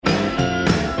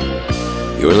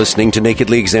You're listening to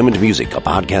Nakedly Examined Music, a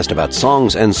podcast about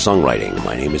songs and songwriting.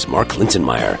 My name is Mark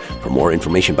Linsenmeyer. For more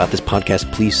information about this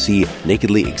podcast, please see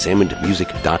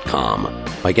nakedlyexaminedmusic.com.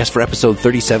 My guest for episode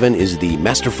 37 is the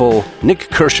masterful Nik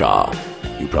Kershaw.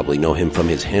 You probably know him from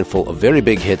his handful of very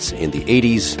big hits in the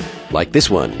 80s, like this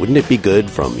one, Wouldn't It Be Good,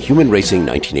 from Human Racing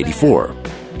 1984.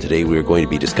 Today we are going to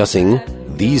be discussing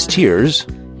These Tears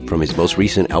from his most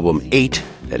recent album 8,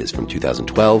 that is from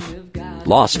 2012,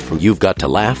 Lost from You've Got to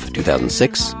Laugh,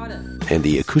 2006, and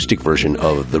the acoustic version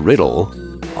of The Riddle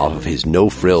off of his No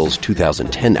Frills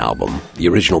 2010 album, the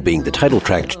original being the title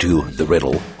track to The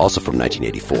Riddle, also from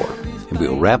 1984. And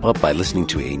we'll wrap up by listening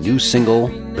to a new single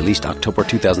released October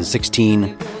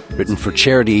 2016, written for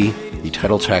charity, the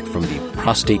title track from the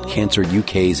Prostate Cancer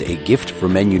UK's A Gift for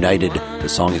Men United. The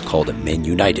song is called Men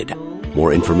United.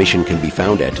 More information can be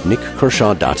found at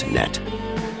nickkershaw.net.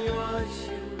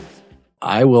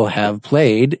 I will have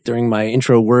played, during my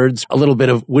intro words, a little bit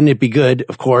of Wouldn't It Be Good,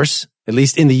 of course. At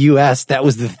least in the US, that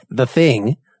was the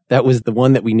thing. That was the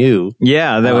one that we knew.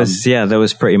 Yeah, there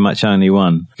was pretty much only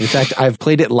one. In fact, I've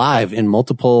played it live in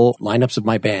multiple lineups of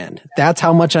my band. That's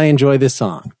how much I enjoy this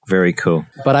song. Very cool.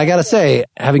 But I gotta say,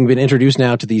 having been introduced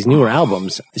now to these newer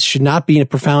albums, this should not be a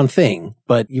profound thing,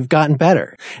 but you've gotten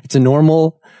better. It's a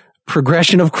normal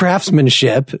progression of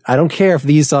craftsmanship. I don't care if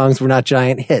these songs were not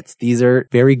giant hits. These are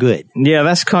very good. Yeah,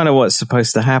 that's kind of what's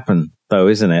supposed to happen, though,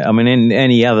 isn't it? I mean, in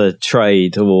any other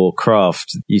trade or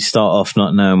craft, you start off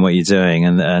not knowing what you're doing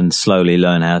and slowly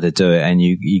learn how to do it. And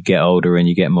you get older and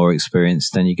you get more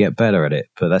experienced and you get better at it.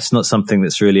 But that's not something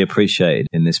that's really appreciated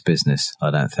in this business,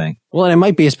 I don't think. Well, and it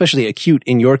might be especially acute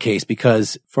in your case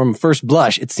because from first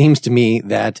blush, it seems to me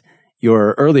that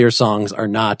your earlier songs are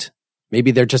not,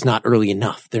 maybe they're just not early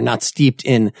enough. They're not steeped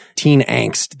in teen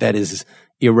angst that is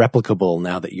irreplicable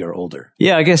now that you're older.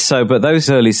 Yeah, I guess so. But those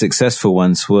early successful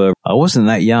ones were, I wasn't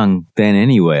that young then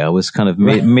anyway. I was kind of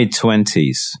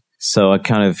mid-20s. So I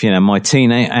kind of, my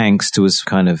teen angst was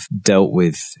kind of dealt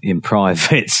with in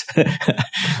private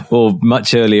or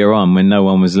much earlier on when no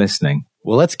one was listening.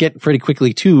 Well, let's get pretty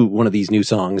quickly to one of these new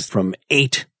songs from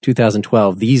 8,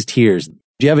 2012, These Tears.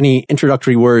 Do you have any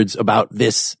introductory words about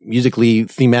this musically,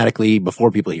 thematically,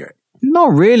 before people hear it?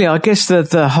 Not really. I guess the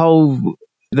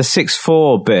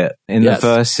 6/4 bit in the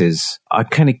verses, I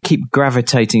kind of keep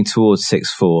gravitating towards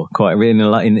 6/4 quite really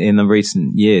in the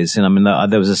recent years. And I mean,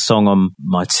 there was a song on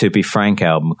my To Be Frank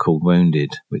album called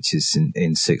Wounded, which is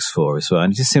in 6/4 as well.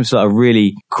 And it just seems like a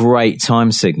really great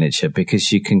time signature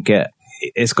because you can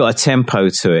it's got a tempo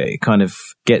to it. It kind of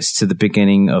gets to the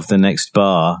beginning of the next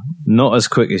bar, not as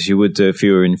quick as you would do if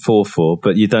you were in 4/4,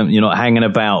 but you're not hanging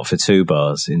about for 2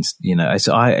 bars.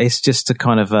 It's just a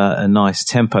kind of a nice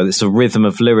tempo. It's a rhythm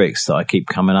of lyrics that I keep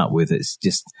coming up with. It's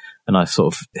just, and I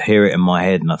sort of hear it in my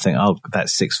head and I think, oh,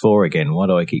 that's 6/4 again. Why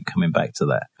do I keep coming back to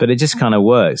that? But it just kind of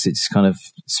works. It just kind of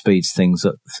speeds things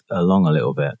up along a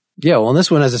little bit. Yeah, well, and this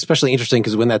one is especially interesting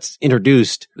because when that's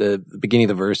introduced, the beginning of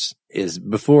the verse is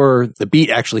before the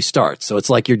beat actually starts. So it's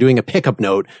like you're doing a pickup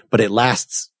note, but it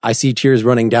lasts, I see tears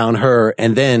running down her,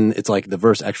 and then it's like the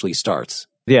verse actually starts.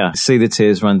 Yeah, see the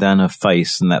tears run down her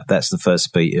face, and that's the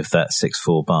first beat of that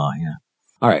 6/4 bar, yeah.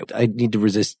 All right, I need to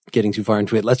resist getting too far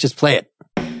into it. Let's just play it.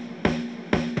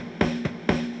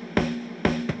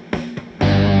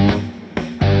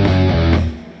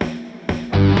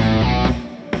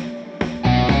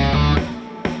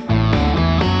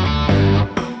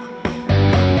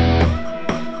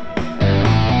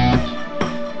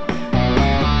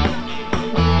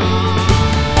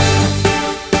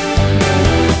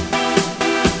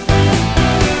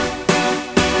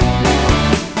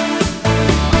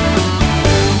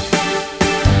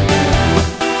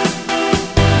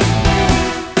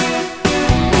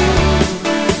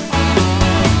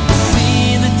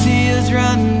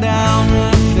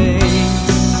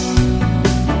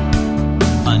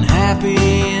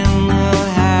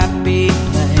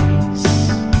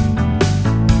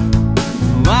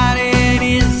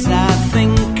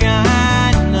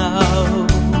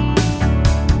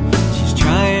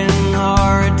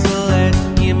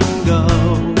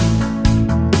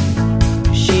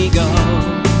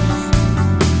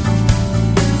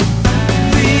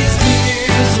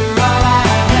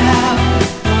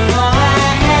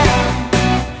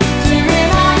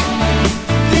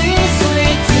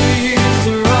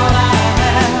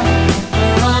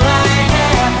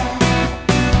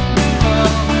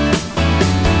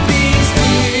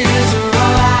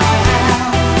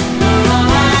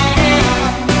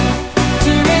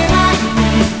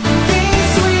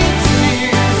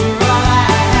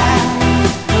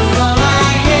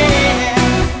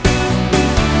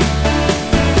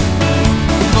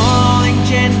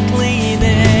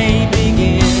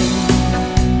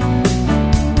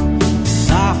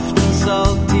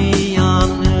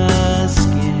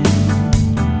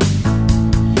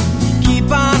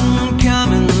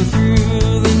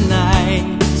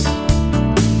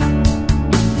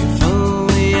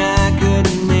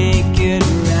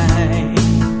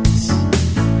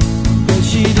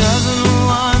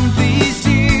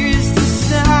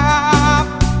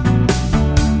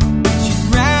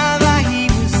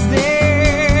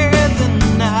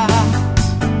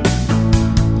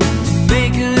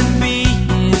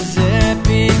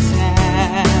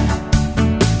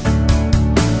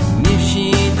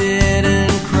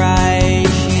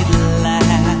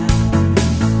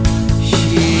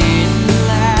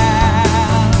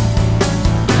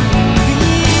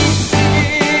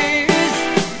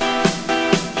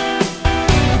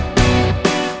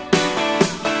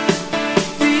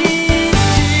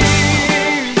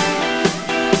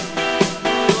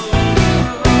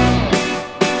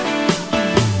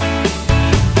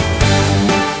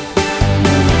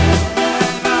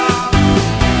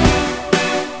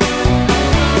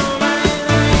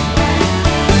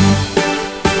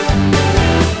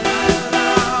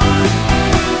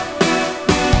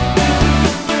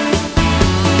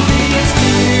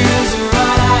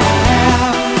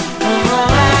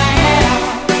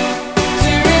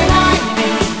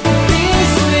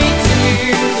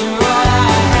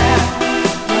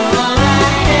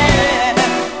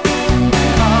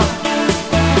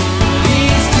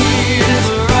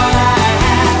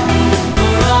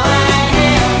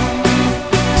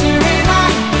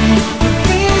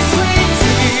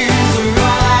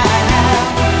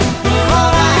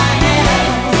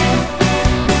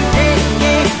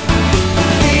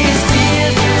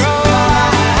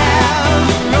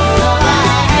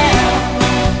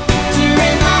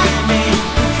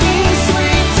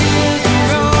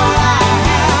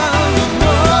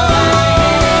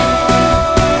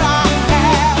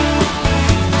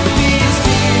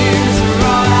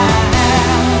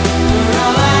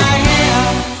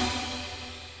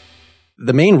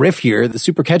 the main riff here, the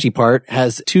super catchy part,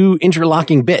 has two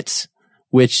interlocking bits,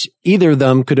 which either of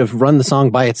them could have run the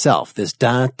song by itself. This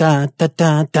da da da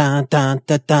da da da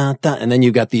da da da, and then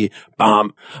you got the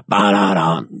bum ba da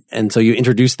da, and so you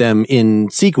introduce them in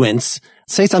sequence.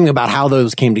 Say something about how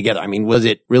those came together. I mean, was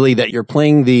it really that you're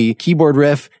playing the keyboard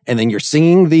riff and then you're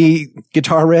singing the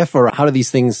guitar riff, or how do these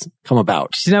things come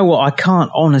about? Do you know what? I can't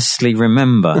honestly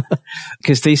remember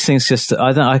because these things just,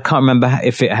 I can't remember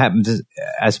if it happened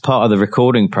as part of the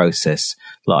recording process.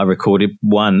 Like I recorded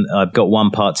one, I've got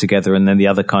one part together and then the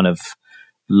other kind of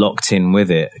locked in with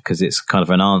it because it's kind of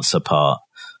an answer part.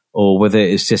 Or whether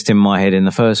it's just in my head in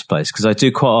the first place. Because I do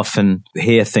quite often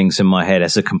hear things in my head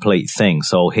as a complete thing.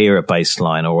 So I'll hear a bass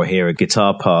line or I'll hear a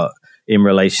guitar part in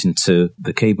relation to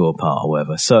the keyboard part or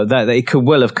whatever. So that it could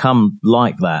well have come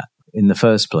like that in the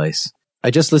first place. I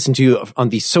just listened to you on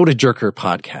the Soda Jerker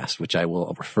podcast, which I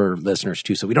will refer listeners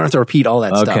to, so we don't have to repeat all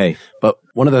that stuff. But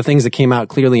one of the things that came out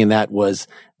clearly in that was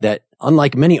that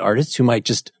unlike many artists who might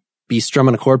just be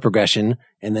strumming a chord progression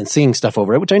and then singing stuff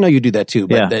over it, which I know you do that too,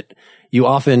 but that you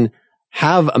often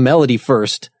have a melody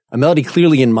first, a melody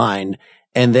clearly in mind,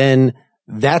 and then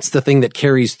that's the thing that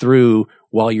carries through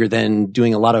while you're then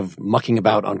doing a lot of mucking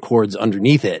about on chords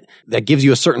underneath it. That gives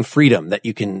you a certain freedom that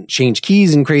you can change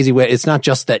keys in crazy ways. It's not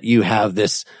just that you have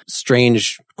this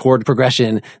strange chord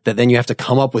progression that then you have to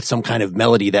come up with some kind of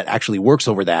melody that actually works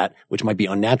over that, which might be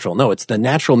unnatural. No, it's the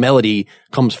natural melody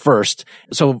comes first.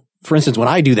 So for instance, when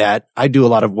I do that, I do a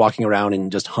lot of walking around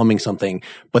and just humming something.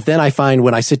 But then I find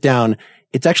when I sit down,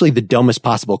 it's actually the dumbest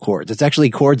possible chords. It's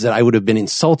actually chords that I would have been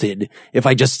insulted if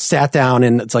I just sat down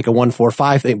and it's like a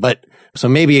 1-4-5 thing. But so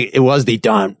maybe it was the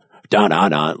dun, dun,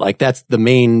 dun, dun. Like that's the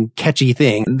main catchy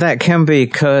thing. That can be a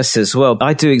curse as well.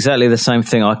 I do exactly the same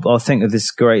thing. I'll think of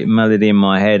this great melody in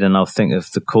my head and I'll think of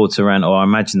the chords around, or I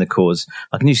imagine the chords.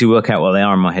 I can usually work out what they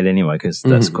are in my head anyway, because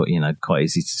that's quite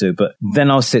easy to do. But then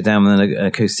I'll sit down with an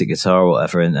acoustic guitar or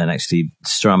whatever and actually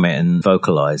strum it and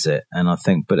vocalize it. And I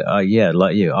think, but like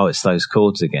you, it's those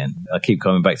chords again. I keep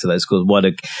coming back to those chords.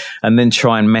 And then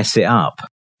try and mess it up.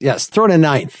 Yes, throw in a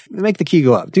ninth. Make the key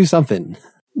go up. Do something.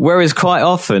 Whereas quite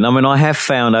often, I have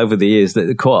found over the years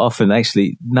that quite often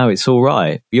actually, no, it's all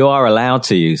right. You are allowed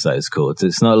to use those chords.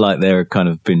 It's not like they're kind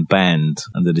of been banned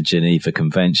under the Geneva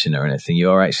Convention or anything. You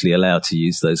are actually allowed to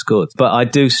use those chords. But I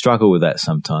do struggle with that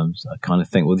sometimes. I kind of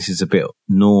think, well, this is a bit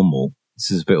normal.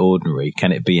 This is a bit ordinary.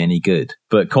 Can it be any good?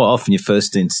 But quite often your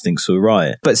first instincts will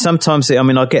right. But sometimes,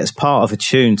 I get as part of a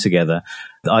tune together.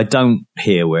 I don't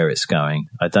hear where it's going.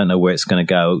 I don't know where it's going to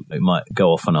go. It might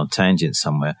go off on a tangent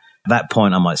somewhere. At that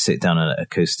point, I might sit down on an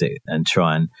acoustic and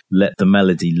try and let the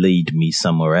melody lead me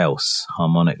somewhere else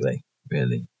harmonically,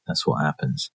 really. That's what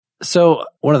happens. So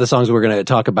one of the songs we're going to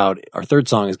talk about, our third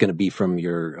song, is going to be from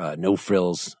your No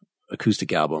Frills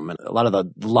acoustic album. And a lot of the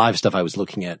live stuff I was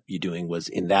looking at you doing was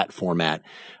in that format.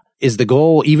 Is the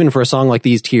goal, even for a song like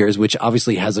These Tears, which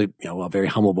obviously has a very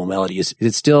hummable melody, is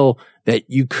it still that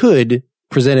you could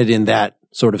present it in that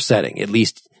sort of setting, at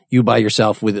least you by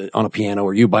yourself on a piano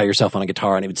or you by yourself on a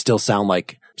guitar, and it would still sound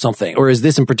like something? Or is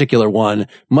this in particular one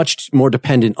much more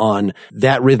dependent on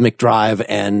that rhythmic drive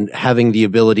and having the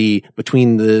ability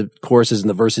between the choruses and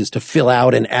the verses to fill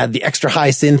out and add the extra high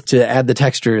synth to add the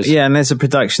textures? Yeah, and there's a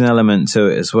production element to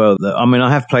it as well.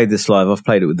 I have played this live. I've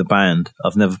played it with the band.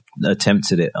 I've never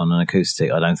attempted it on an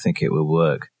acoustic. I don't think it will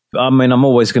work. I'm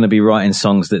always going to be writing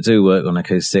songs that do work on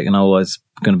acoustic, and I'm always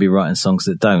going to be writing songs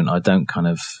that don't. I don't kind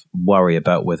of worry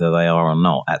about whether they are or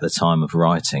not at the time of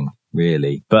writing,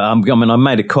 really. But I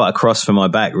made quite a cross for my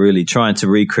back, really, trying to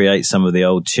recreate some of the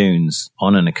old tunes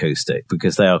on an acoustic,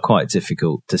 because they are quite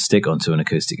difficult to stick onto an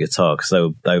acoustic guitar,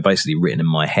 because they were basically written in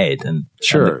my head, and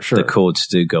the chords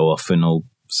do go off in all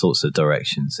sorts of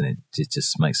directions, and it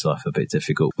just makes life a bit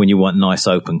difficult when you want nice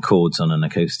open chords on an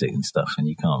acoustic and stuff, and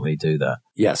you can't really do that.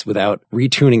 Yes, without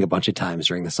retuning a bunch of times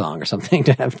during the song or something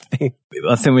to have things.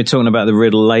 I think we're talking about the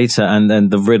riddle later, and then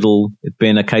the riddle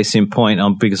being a case in point,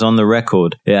 because on the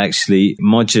record it actually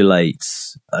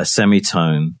modulates a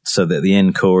semitone so that the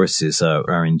end choruses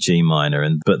are in G minor,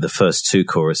 but the first two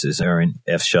choruses are in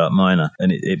F sharp minor,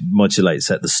 and it modulates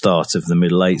at the start of the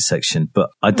middle eight section. But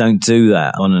I don't do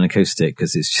that on an acoustic,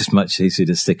 because it's just much easier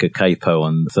to stick a capo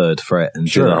on the third fret and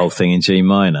do the whole thing in G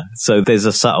minor. So there's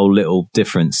a subtle little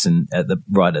difference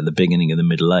right at the beginning of the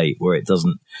middle eight where it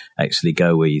doesn't actually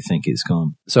go where you think it's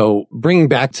gone. So bringing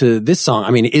back to this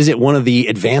song, is it one of the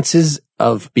advances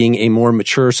of being a more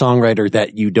mature songwriter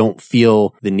that you don't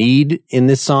feel the need in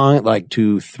this song, like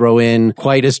to throw in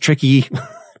quite as tricky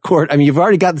chord. I mean, you've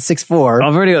already got the 6/4.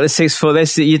 I've already got the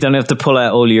 6/4. You don't have to pull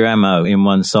out all your ammo in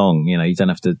one song. You know, you don't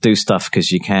have to do stuff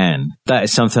because you can. That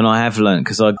is something I have learned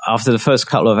because after the first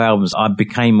couple of albums, I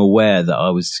became aware that I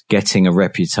was getting a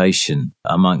reputation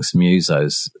amongst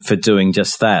musos for doing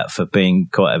just that, for being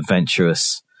quite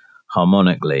adventurous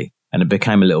harmonically. And it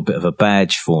became a little bit of a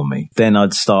badge for me. Then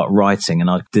I'd start writing and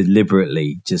I'd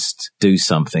deliberately just do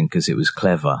something because it was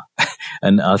clever.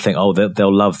 And I think, oh,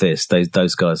 they'll love this.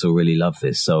 Those guys will really love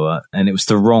this. So, and it was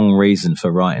the wrong reason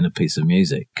for writing a piece of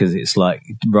music, because it's like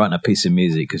writing a piece of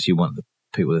music because you want the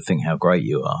people to think how great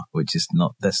you are, which is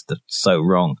not, so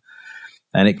wrong.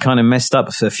 And it kind of messed up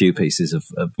a few pieces of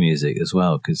music as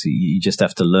well, because you just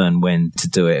have to learn when to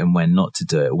do it and when not to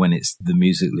do it, when it's the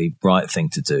musically right thing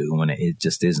to do and when it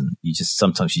just isn't.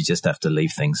 Sometimes you just have to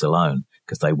leave things alone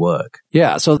because they work.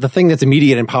 Yeah. So the thing that's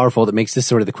immediate and powerful that makes this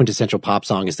sort of the quintessential pop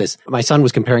song is this. My son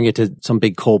was comparing it to some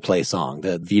big Coldplay song,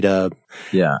 the Vita.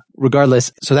 Yeah.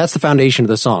 Regardless. So that's the foundation of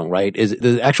the song, right? Is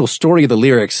the actual story of the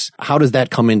lyrics. How does that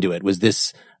come into it? Was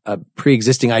this a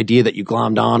pre-existing idea that you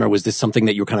glommed on, or was this something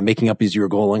that you were kind of making up as you were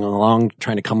going along,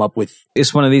 trying to come up with?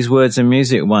 It's one of these words and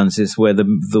music ones. It's where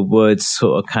the words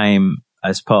sort of came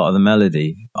as part of the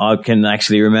melody. I can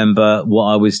actually remember what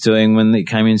I was doing when it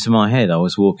came into my head. I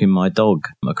was walking my dog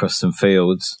across some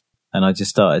fields and I just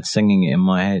started singing it in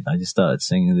my head. I just started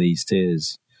singing These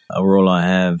Tears are all I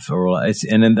have,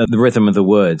 and then the rhythm of the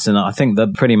words. And I think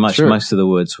that pretty much most of the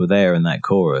words were there in that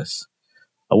chorus.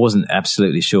 I wasn't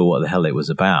absolutely sure what the hell it was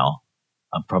about.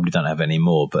 I probably don't have any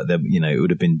more, but it would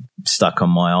have been stuck on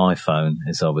my iPhone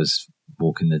as I was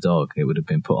walking the dog. It would have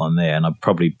been put on there, and I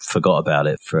probably forgot about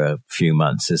it for a few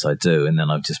months, as I do, and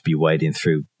then I'd just be wading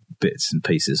through bits and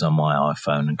pieces on my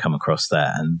iPhone and come across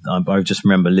that. And I just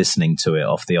remember listening to it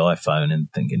off the iPhone and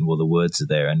thinking, well, the words are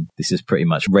there, and this is pretty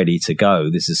much ready to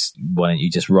go. Why don't you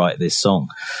just write this song?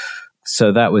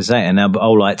 So that was that. And now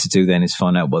all I had to do then is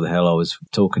find out what the hell I was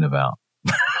talking about.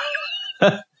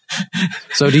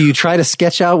 So do you try to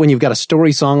sketch out when you've got a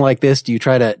story song like this? Do you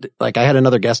try to, like, I had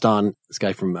another guest on, this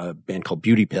guy from a band called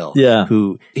Beauty Pill. Yeah.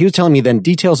 Who, he was telling me then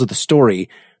details of the story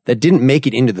that didn't make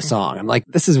it into the song. I'm like,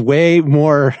 this is way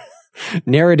more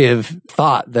narrative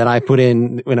thought that I put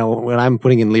in, when I'm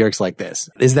putting in lyrics like this.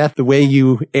 Is that the way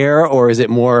you err, or is it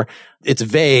more, it's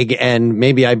vague and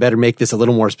maybe I better make this a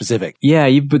little more specific?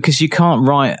 Yeah, because you can't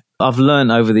write. I've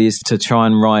learned over the years to try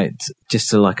and write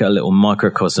just like a little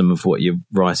microcosm of what you're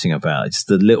writing about. It's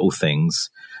the little things,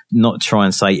 not try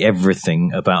and say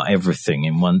everything about everything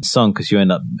in one song, because you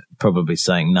end up probably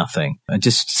saying nothing. And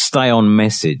just stay on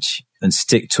message and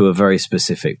stick to a very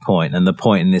specific point. And the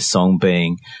point in this song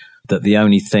being that the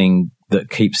only thing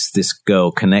that keeps this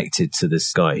girl connected to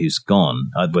this guy who's gone,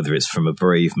 whether it's from a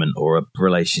bereavement or a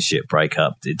relationship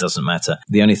breakup, it doesn't matter.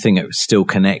 The only thing that still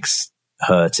connects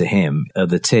her to him are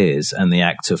the tears and the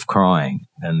act of crying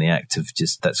and the act of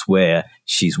that's where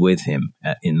she's with him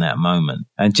in that moment.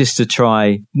 And just to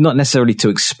try, not necessarily to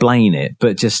explain it,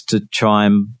 but just to try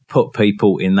and put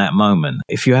people in that moment.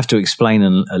 If you have to explain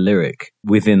a lyric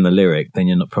within the lyric, then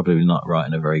you're probably not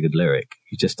writing a very good lyric.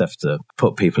 You just have to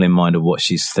put people in mind of what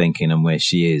she's thinking and where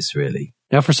she is, really.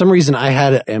 Now, for some reason, I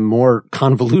had a more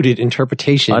convoluted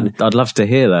interpretation. I'd love to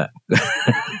hear that.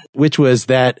 Which was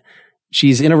that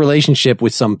she's in a relationship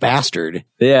with some bastard.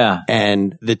 Yeah.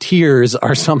 And the tears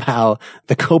are somehow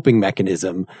the coping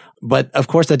mechanism. But of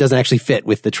course, that doesn't actually fit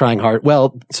with the trying hard.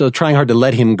 Well, so trying hard to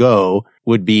let him go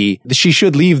would be, she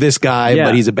should leave this guy,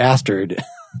 but he's a bastard.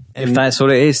 If that's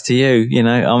what it is to you,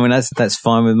 I mean, that's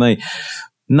fine with me.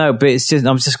 No, but it's just,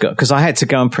 because I had to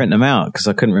go and print them out because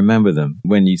I couldn't remember them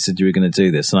when you said you were going to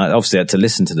do this. And I obviously had to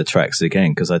listen to the tracks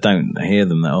again because I don't hear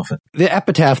them that often. The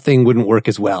epitaph thing wouldn't work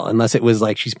as well unless it was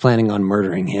like she's planning on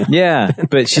murdering him. Yeah,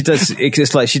 but she does,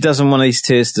 it's like she doesn't want these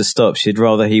tears to stop. She'd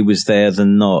rather he was there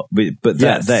than not. But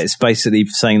that is basically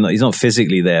saying that he's not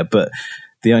physically there, but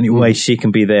the only way she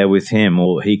can be there with him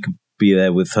or he can be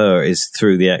there with her is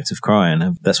through the act of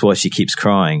crying. That's why she keeps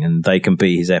crying, and they can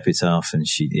be his epitaph, and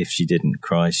if she didn't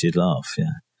cry, she'd laugh.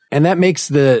 Yeah. And that makes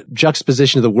the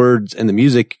juxtaposition of the words and the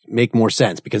music make more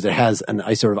sense because it has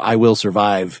a sort of I will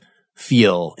survive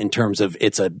feel in terms of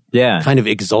it's a kind of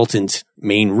exultant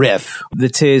main riff. The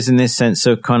tears in this sense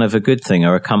are kind of a good thing,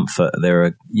 are a comfort.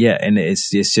 And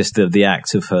it's just the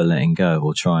act of her letting go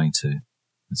or trying to.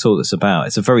 That's all it's about.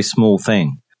 It's a very small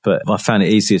thing. But I found it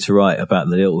easier to write about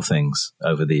the little things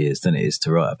over the years than it is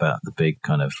to write about the big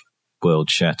kind of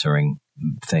world-shattering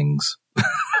things.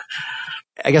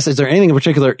 I guess, is there anything in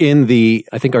particular I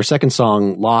think our second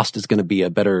song, Lost, is going to be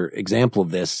a better example of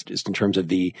this, just in terms of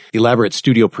the elaborate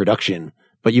studio production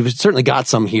but you've certainly got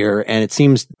some here. And it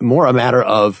seems more a matter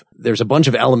of there's a bunch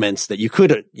of elements that you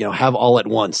could, have all at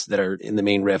once that are in the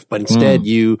main riff, but instead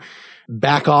you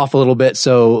back off a little bit.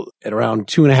 So at around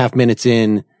 2.5 minutes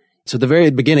in, so at the very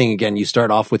beginning, again, you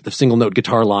start off with the single note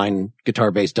guitar line,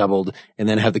 guitar bass doubled, and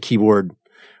then have the keyboard.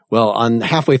 Well, on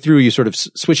halfway through, you sort of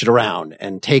switch it around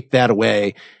and take that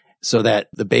away so that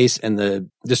the bass and the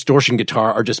distortion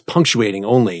guitar are just punctuating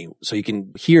only. So you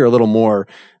can hear a little more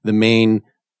the main,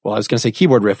 well, I was going to say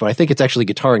keyboard riff, but I think it's actually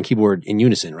guitar and keyboard in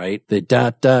unison, right? The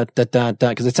da, da, da, da, da,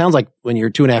 because it sounds like when you're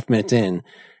 2.5 minutes in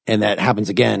and that happens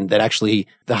again, that actually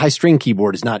the high string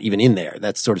keyboard is not even in there.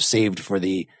 That's sort of saved for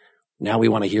now we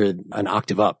want to hear an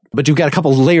octave up. But you've got a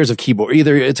couple layers of keyboard.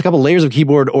 Either it's a couple layers of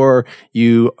keyboard or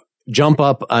you jump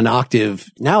up an octave.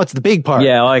 Now it's the big part.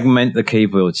 Yeah, I meant the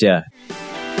keyboards, yeah.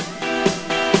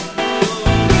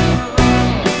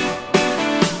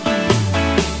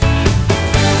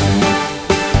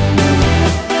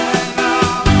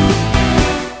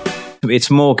 It's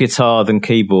more guitar than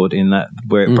keyboard in that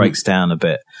where it breaks down a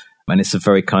bit. And it's a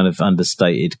very kind of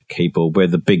understated keyboard where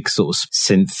the big sort of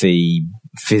synthy,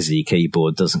 fizzy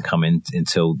keyboard doesn't come in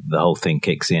until the whole thing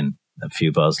kicks in a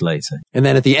few bars later. And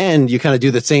then at the end, you kind of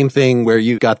do the same thing where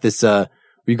you've got this,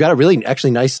 you've got a really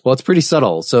actually nice, well, it's pretty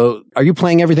subtle. So are you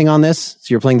playing everything on this?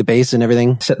 So you're playing the bass and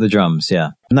everything? Except the drums, yeah.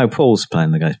 No, Paul's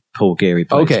playing the guy. Paul Geary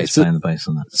playing the bass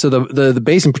on that. So the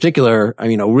bass in particular,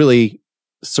 really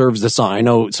serves the song. I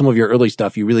know some of your early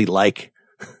stuff, you really like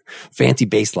fancy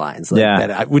bass lines,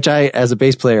 which I, as a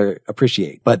bass player,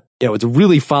 appreciate. But, it's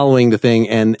really following the thing.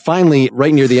 And finally,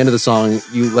 right near the end of the song,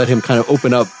 you let him kind of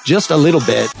open up just a little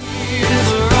bit.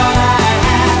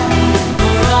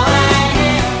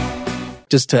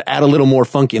 Just to add a little more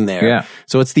funk in there. Yeah.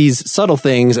 So it's these subtle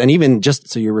things. And even just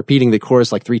so you're repeating the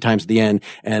chorus like 3 times at the end.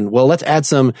 And well, let's add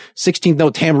some 16th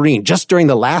note tambourine just during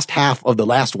the last half of the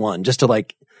last one, just to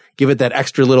give it that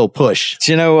extra little push.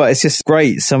 Do you know what? It's just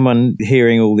great, someone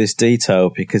hearing all this detail,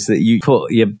 because that you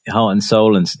put your heart and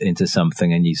soul into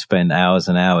something and you spend hours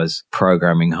and hours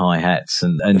programming hi-hats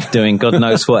and doing God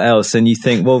knows what else. And you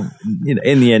think, well,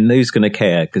 in the end, who's going to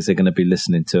care? Because they're going to be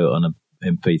listening to it on a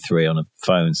MP3 on a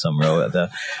phone somewhere out there.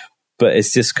 But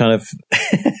it's just kind of...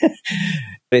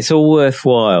 It's all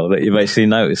worthwhile that you've actually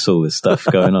noticed all this stuff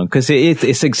going on, because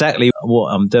it's exactly what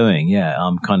I'm doing. Yeah,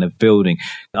 I'm kind of building.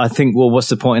 I think, well, what's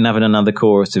the point in having another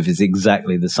chorus if it's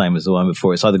exactly the same as the one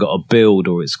before? It's either got to build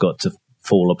or it's got to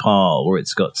fall apart or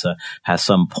it's got to have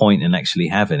some point in actually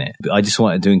having it. But I just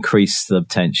wanted to increase the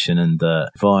tension and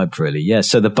the vibe, really. Yeah,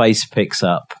 so the bass picks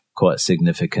up quite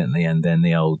significantly, and then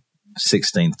the old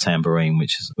 16th tambourine,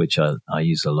 which I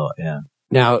use a lot, yeah.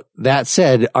 Now, that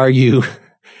said,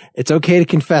 it's okay to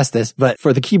confess this, but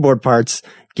for the keyboard parts,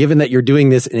 given that you're doing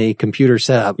this in a computer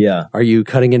setup, are you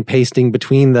cutting and pasting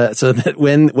between so that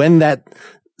when that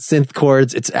synth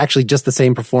chords, it's actually just the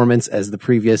same performance as the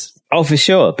previous? Oh, for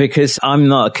sure, because I'm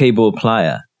not a keyboard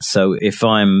player. So if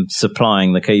I'm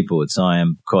supplying the keyboards, I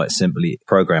am quite simply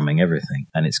programming everything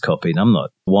and it's copied.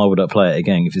 Why would I play it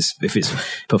again if it's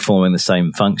performing the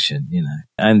same function,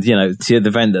 And, to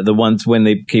the ones when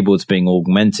the keyboard's being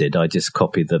augmented, I just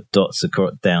copy the dots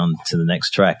down to the next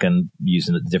track and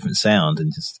using a different sound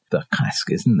and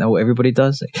isn't that what everybody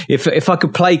does? If I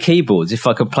could play keyboards, if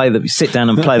I could sit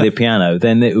down and play the piano,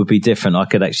 then it would be different. I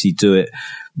could actually do it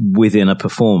within a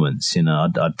performance,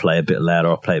 I'd play a bit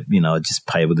louder. I'd just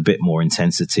play with a bit more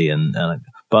intensity,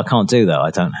 but I can't do that. I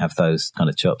don't have those kind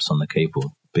of chops on the keyboard,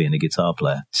 being a guitar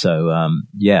player. So,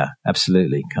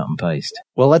 absolutely, cut and paste.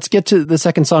 Well, let's get to the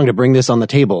second song to bring this on the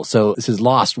table. So this is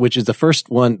Lost, which is the first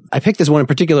one. I picked this one in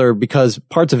particular because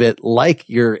parts of it, like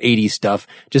your 80s stuff,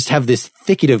 just have this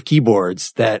thicket of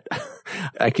keyboards that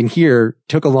I can hear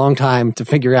took a long time to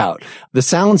figure out. The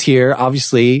sounds here,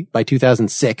 obviously, by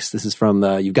 2006, this is from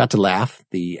You've Got to Laugh,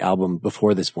 the album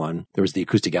before this one. There was the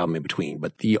acoustic album in between,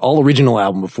 but the all-original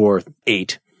album before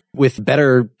 8, with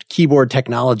better keyboard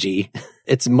technology.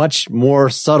 It's much more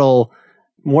subtle,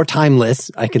 more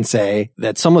timeless, I can say.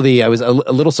 That some of I was a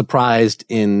little surprised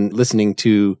in listening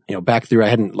to, back through, I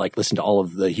hadn't listened to all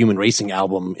of the Human Racing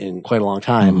album in quite a long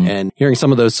time. And hearing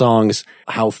some of those songs,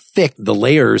 how thick the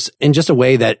layers, in just a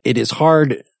way that it is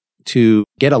hard to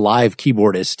get a live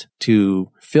keyboardist to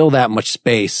fill that much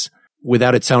space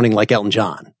without it sounding like Elton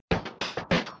John.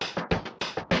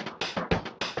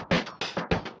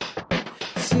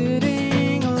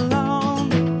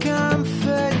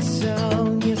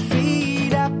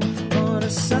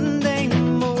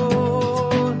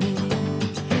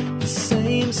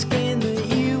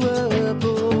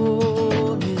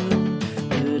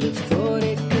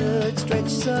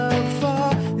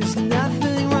 There's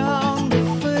nothing wrong, the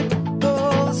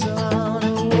football's on,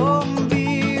 it won't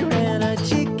be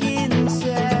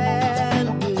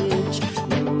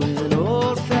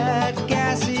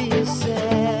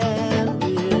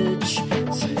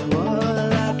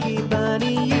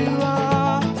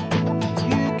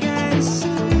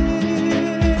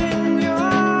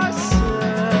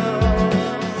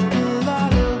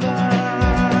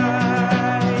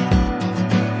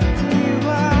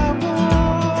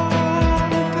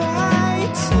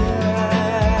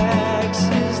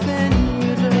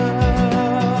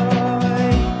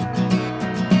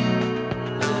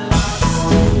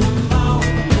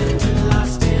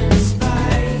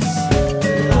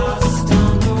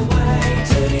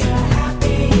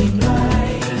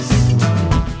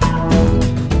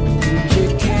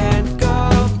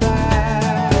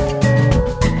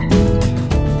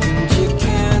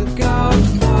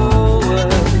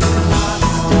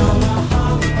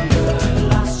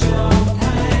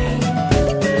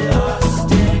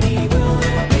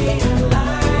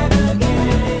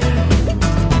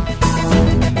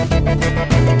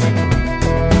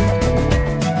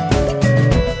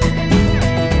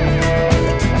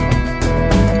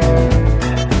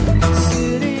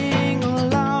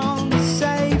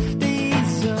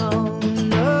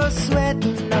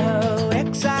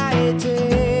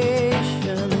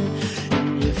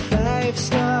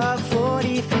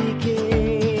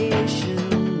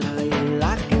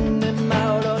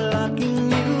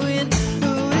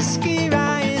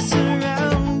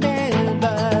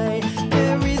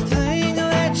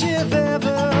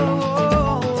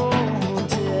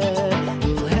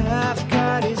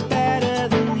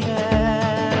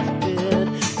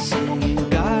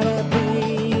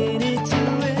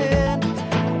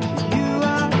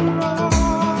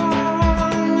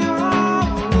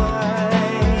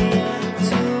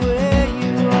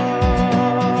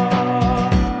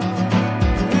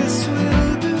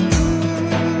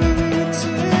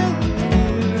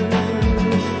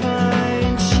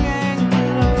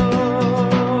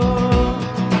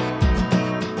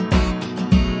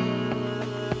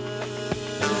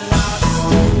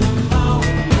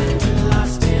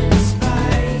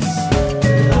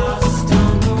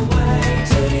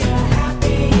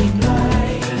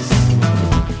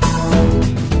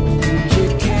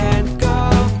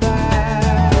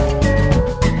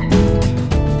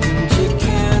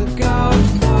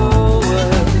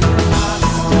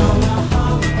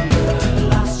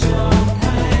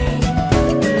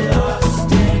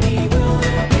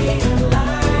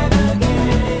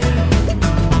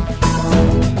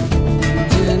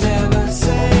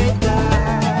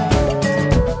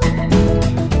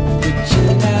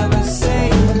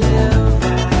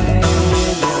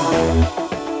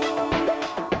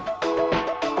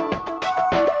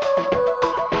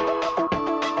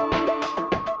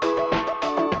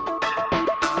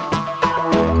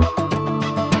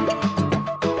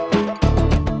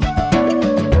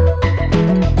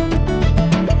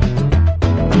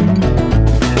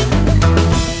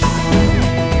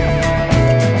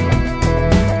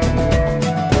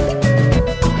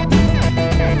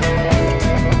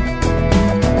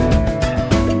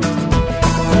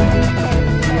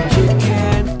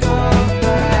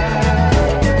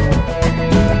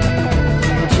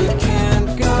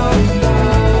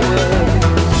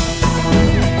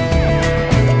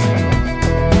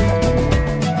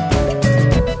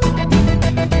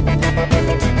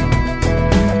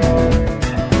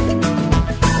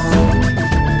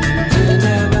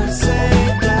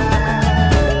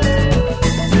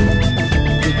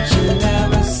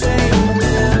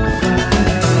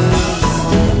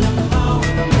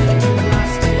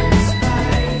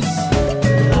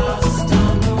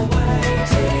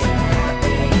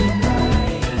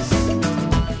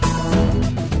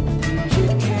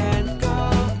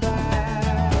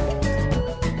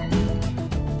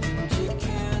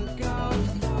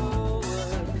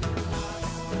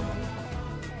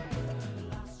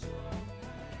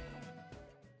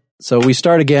So we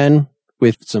start again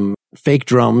with some fake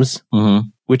drums,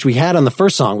 which we had on the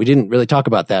first song. We didn't really talk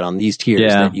about that on these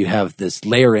tiers, that you have this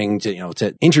layering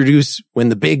to introduce when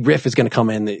the big riff is going to come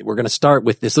in. We're going to start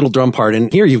with this little drum part.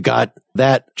 And here you've got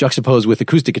that juxtaposed with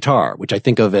acoustic guitar, which I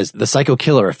think of as the Psycho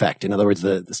Killer effect. In other words,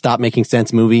 the Stop Making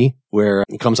Sense movie where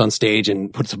he comes on stage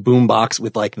and puts a boombox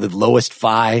with like the lowest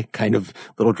fi kind of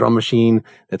little drum machine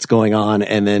that's going on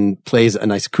and then plays a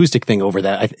nice acoustic thing over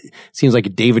that. Seems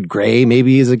like David Gray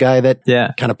maybe is a guy that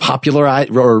kind of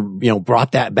popularized or,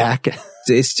 brought that back.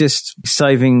 It's just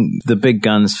saving the big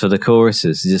guns for the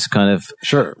choruses. Just kind of,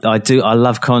 I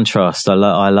love contrast. I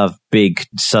love big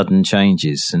sudden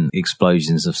changes and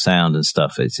explosions of sound and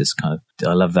stuff. It's just kind of,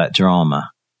 I love that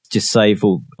drama. Just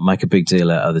make a big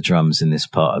deal out of the drums in this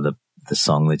part of the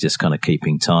song. They're just kind of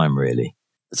keeping time, really.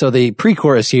 So the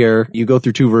pre-chorus here, you go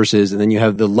through 2 verses and then you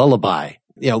have the lullaby.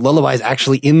 Lullaby is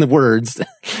actually in the words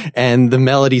and the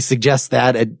melody suggests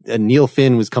that. Neil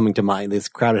Finn was coming to mind, this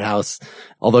Crowded House,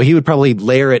 although he would probably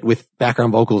layer it with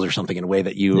background vocals or something in a way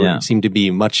that you seem to be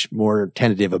much more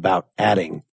tentative about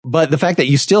adding. But the fact that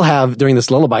you still have, during this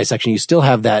lullaby section, you still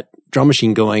have that drum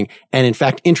machine going and in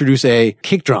fact introduce a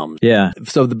kick drum. Yeah.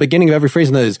 So the beginning of every phrase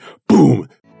in that is boom.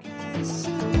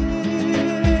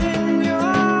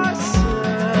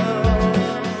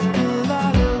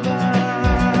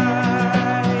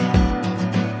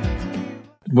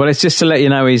 Well, it's just to let you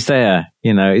know he's there.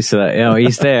 It's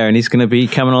he's there and he's going to be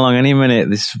coming along any minute.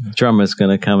 This drummer's going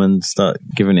to come and start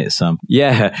giving it some.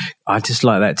 Yeah, I just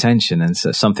like that tension and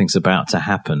so something's about to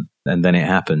happen and then it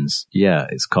happens. Yeah,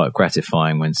 it's quite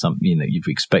gratifying when you're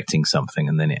expecting something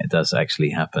and then it does actually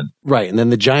happen. Right. And then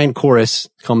the giant chorus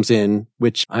comes in,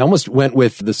 which I almost went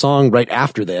with the song right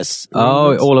after this.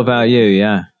 Oh, All About You.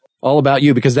 Yeah. All About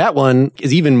You, because that one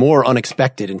is even more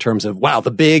unexpected in terms of, wow,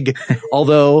 the big,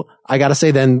 although I gotta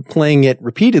say then playing it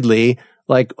repeatedly,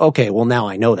 like, okay, well now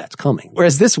I know that's coming.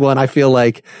 Whereas this one, I feel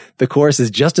like the chorus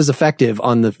is just as effective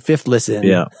on the 5th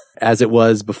listen as it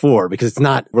was before, because it's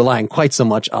not relying quite so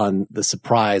much on the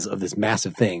surprise of this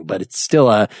massive thing, but it's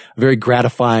still a very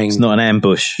gratifying. It's not an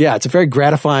ambush. Yeah, it's a very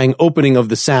gratifying opening of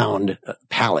the sound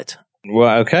palette.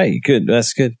 Well, okay, good.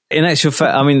 That's good. In actual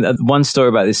fact, one story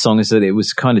about this song is that it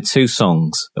was kind of 2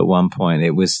 songs at one point.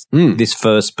 It was, this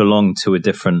verse belonged to a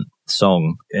different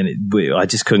song and I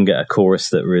just couldn't get a chorus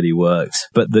that really worked.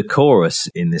 But the chorus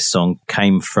in this song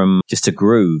came from just a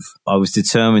groove. I was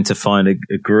determined to find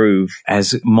a groove,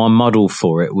 as my model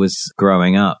for it was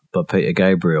Growing Up by Peter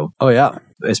Gabriel. Oh, yeah.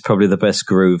 It's probably the best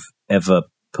groove ever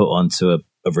put onto a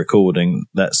recording.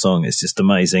 That song is just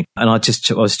amazing. And I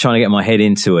was trying to get my head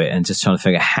into it and just trying to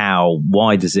figure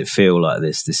why does it feel like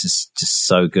this? This is just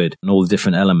so good. And all the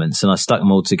different elements. And I stuck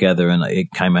them all together and it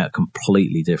came out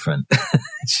completely different.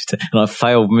 And I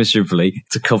failed miserably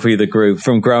to copy the groove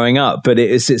from Growing Up, but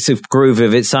it's a groove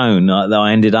of its own that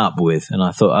I ended up with. And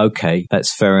I thought, okay,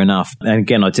 that's fair enough. And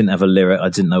again, I didn't have a lyric. I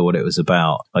didn't know what it was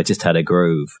about. I just had a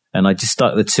groove and I just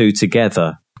stuck the 2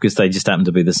 together because they just happened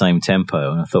to be the same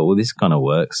tempo. And I thought, well, this kind of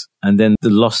works. And then the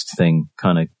Lost thing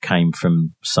kind of came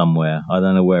from somewhere. I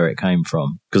don't know where it came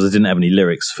from because I didn't have any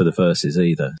lyrics for the verses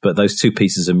either. But those 2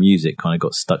 pieces of music kind of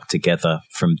got stuck together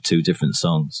from 2 different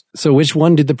songs. So which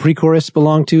one did the pre-chorus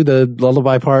belong to? The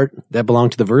lullaby part that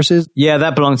belonged to the verses? Yeah,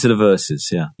 that belonged to the verses,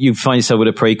 yeah. You find yourself with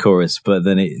a pre-chorus, but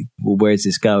then where's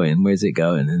this going? Where's it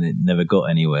going? And it never got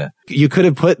anywhere. You could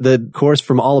have put the chorus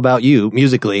from All About You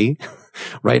musically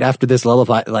right after this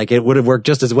lullaby, like it would have worked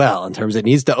just as well in terms of it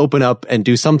needs to open up and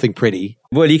do something pretty.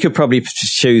 Well, you could probably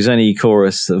choose any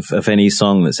chorus of any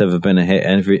song that's ever been a hit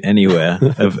anywhere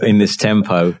in this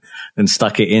tempo and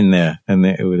stuck it in there. And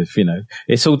it would have,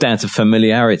 it's all down to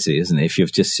familiarity, isn't it? If you're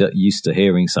just used to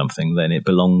hearing something, then it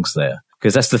belongs there.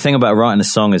 Because that's the thing about writing a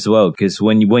song as well. Because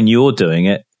when you're doing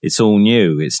it, it's all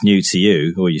new. It's new to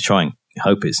you, or you're trying.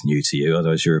 Hope it's new to you,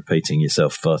 otherwise you're repeating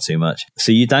yourself far too much.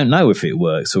 So you don't know if it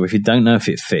works, or if you don't know if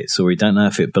it fits, or you don't know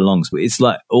if it belongs. But it's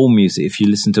like all music, if you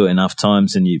listen to it enough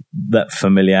times and that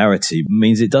familiarity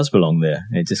means it does belong there.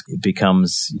 It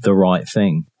becomes the right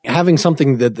thing. Having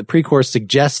something that the pre-chorus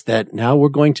suggests that now we're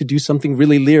going to do something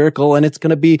really lyrical and it's going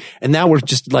to be, and now we're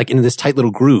just like in this tight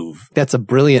little groove. That's a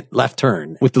brilliant left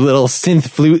turn with the little synth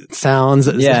flute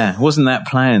sounds. Yeah, wasn't that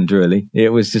planned really? It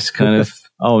was just kind of,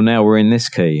 oh, now we're in this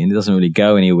key and it doesn't really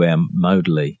go anywhere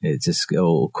modally. It's just,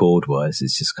 or chord wise,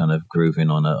 it's just kind of grooving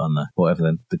on the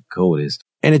whatever the chord is.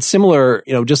 And it's similar,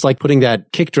 just like putting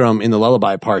that kick drum in the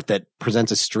lullaby part that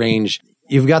presents a strange,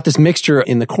 you've got this mixture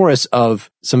in the chorus of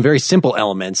some very simple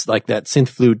elements like that synth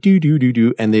flute, do, do, do,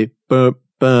 do, and the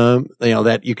boom,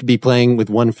 that you could be playing with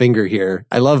one finger here.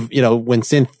 I love, when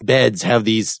synth beds have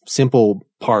these simple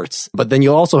parts, but then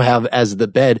you also have as the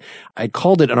bed, I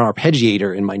called it an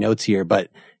arpeggiator in my notes here, but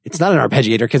it's not an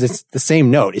arpeggiator because it's the same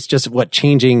note. It's just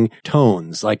changing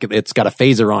tones. Like it's got a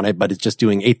phaser on it, but it's just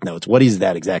doing eighth notes. What is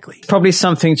that exactly? Probably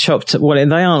something chopped. Well,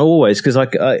 they aren't always because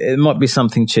it might be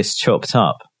something just chopped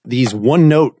up. These one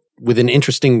note with an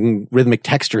interesting rhythmic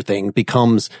texture thing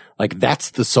becomes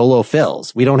that's the solo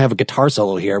fills. We don't have a guitar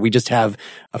solo here. We just have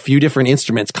a few different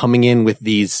instruments coming in with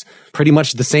these pretty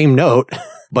much the same note,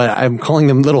 but I'm calling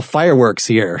them little fireworks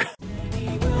here.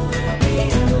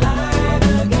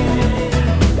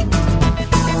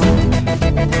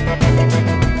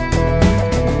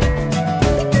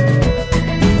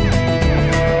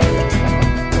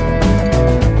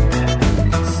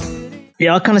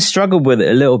 Yeah, I kind of struggled with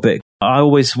it a little bit. I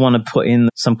always want to put in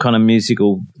some kind of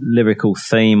musical, lyrical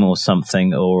theme or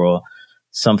something, or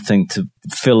something to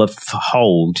fill a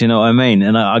hole. Do you know what I mean?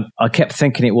 And I kept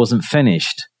thinking it wasn't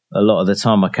finished. A lot of the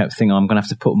time I kept thinking I'm going to have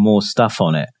to put more stuff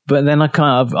on it. But then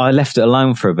I left it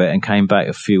alone for a bit and came back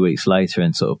a few weeks later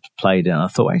and sort of played it. And I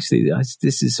thought, actually,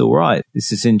 this is all right.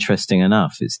 This is interesting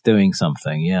enough. It's doing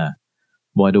something, yeah.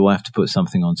 Why do I have to put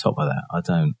something on top of that? I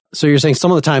don't. So you're saying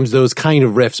some of the times those kind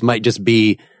of riffs might just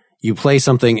be you play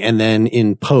something and then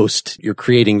in post you're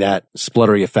creating that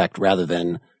spluttery effect rather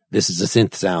than this is a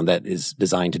synth sound that is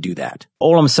designed to do that.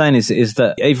 All I'm saying is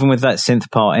that even with that synth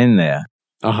part in there,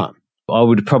 I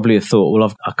would probably have thought,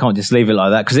 well, I can't just leave it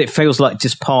like that because it feels like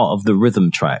just part of the rhythm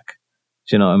track.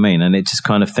 Do you know what I mean? And it just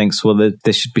kind of thinks, well,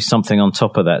 there should be something on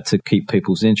top of that to keep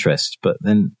people's interest. But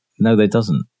then, no, there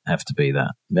doesn't have to be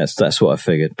that. That's what I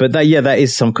figured. But that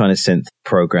is some kind of synth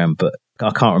program, but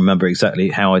I can't remember exactly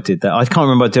how I did that. I can't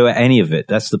remember doing any of it.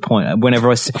 That's the point.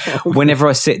 Whenever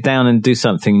I sit down and do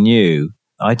something new,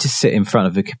 I just sit in front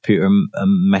of a computer and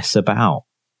mess about,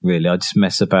 really. I just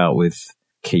mess about with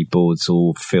keyboards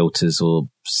or filters or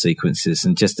sequences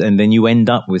and then you end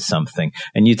up with something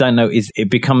and you don't know,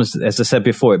 it becomes, as I said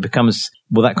before, it becomes,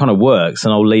 well, that kind of works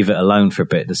and I'll leave it alone for a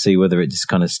bit to see whether it just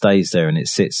kind of stays there and it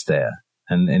sits there.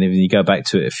 And if you go back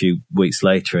to it a few weeks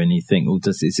later and you think, well,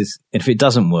 if it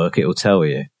doesn't work, it will tell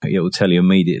you. It will tell you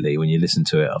immediately when you listen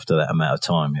to it after that amount of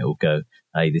time. It will go,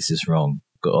 hey, this is wrong.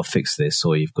 You've got to fix this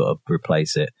or you've got to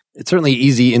replace it. It's certainly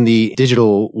easy in the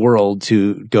digital world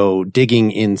to go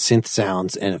digging in synth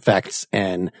sounds and effects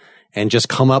and just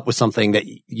come up with something that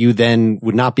you then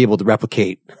would not be able to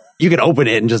replicate. You can open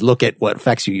it and just look at what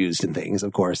effects you used and things.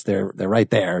 Of course, they're right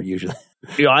there usually.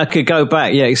 Yeah, I could go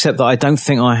back, except that I don't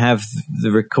think I have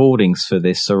the recordings for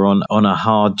this or on a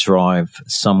hard drive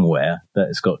somewhere that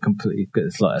it's got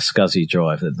it's like a SCSI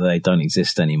drive that they don't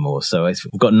exist anymore. So I've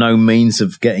got no means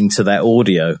of getting to that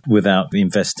audio without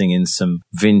investing in some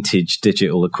vintage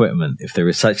digital equipment, if there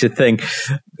is such a thing.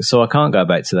 So I can't go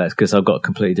back to that because I've got a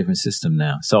completely different system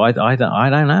now. So I don't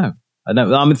know.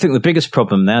 I think the biggest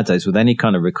problem nowadays with any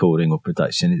kind of recording or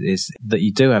production is that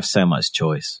you do have so much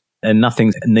choice. And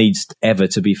nothing needs ever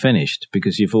to be finished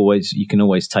because you can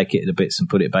always take it to bits and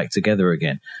put it back together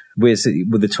again. With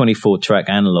the 24-track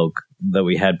analog that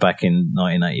we had back in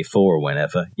 1984 or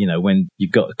whenever, when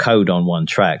you've got code on one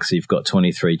track, so you've got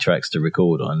 23 tracks to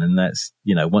record on, and that's,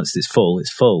 once it's full,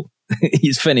 it's full.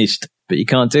 It's finished, but you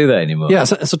can't do that anymore. Yeah.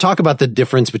 So talk about the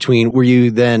difference between, were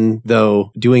you then,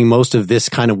 though, doing most of this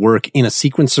kind of work in a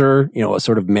sequencer, a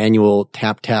sort of manual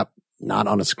tap, not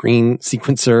on a screen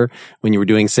sequencer when you were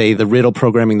doing, say,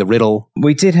 programming the riddle?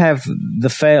 We did have the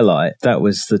Fairlight. That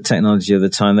was the technology of the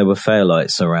time. There were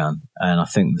Fairlights around. And I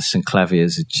think the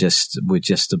Synclaviers were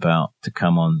just about to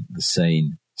come on the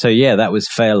scene. So yeah, that was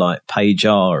Fairlight Page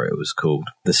R, it was called,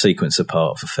 the sequencer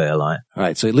part for Fairlight. All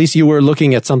right, so at least you were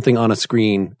looking at something on a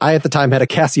screen. I at the time had a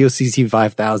Casio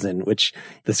CC5000, which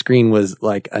the screen was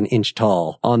like an inch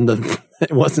tall.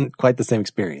 It wasn't quite the same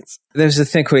experience. There's a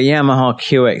thing called Yamaha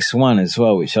QX1 as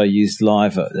well, which I used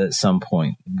live at some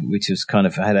point, which was kind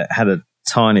of had a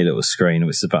tiny little screen,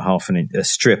 which was about a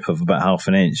strip of about half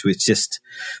an inch, which just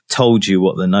told you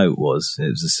what the note was. It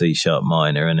was a C sharp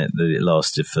minor, and it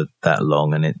lasted for that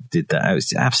long, and it did that. It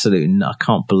was absolutely, I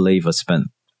can't believe I spent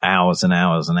hours and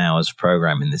hours and hours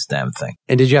programming this damn thing.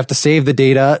 And did you have to save the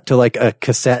data to like a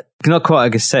cassette? Not quite a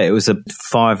cassette. It was a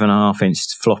 5.5 inch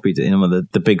floppy,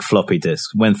 the big floppy disk.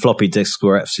 When floppy disks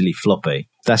were actually floppy,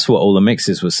 that's what all the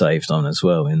mixes were saved on as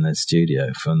well in the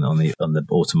studio on the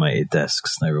automated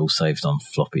desks. They were all saved on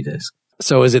floppy disk.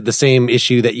 So is it the same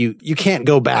issue that you can't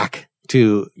go back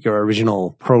to your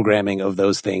original programming of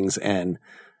those things and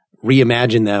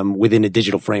reimagine them within a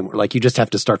digital framework. Like, you just have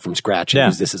to start from scratch and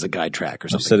use this as a guide track or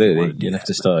something. Absolutely. You'd have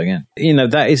to start again.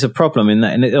 That is a problem in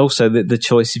that. And it also the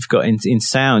choice you've got in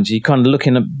sound, you're kind of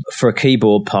looking for a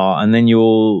keyboard part, and then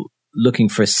you're looking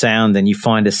for a sound, and you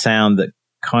find a sound that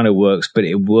kind of works, but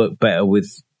it worked better with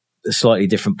a slightly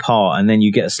different part, and then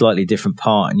you get a slightly different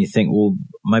part, and you think, well,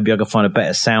 maybe I can find a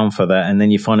better sound for that, and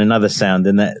then you find another sound,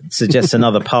 and that suggests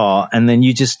another part, and then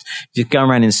you just go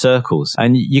around in circles.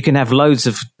 And you can have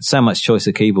so much choice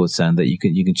of keyboard sound that you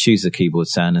can choose the keyboard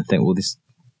sound and think, well, this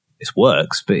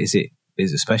works, but is it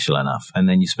special enough? And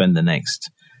then you spend the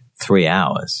next 3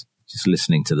 hours just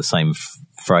listening to the same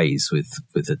phrase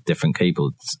with a different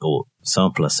keyboard or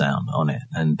sampler sound on it,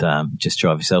 and just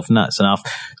drive yourself nuts. And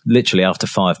literally after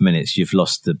 5 minutes, you've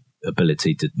lost the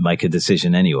ability to make a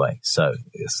decision anyway. So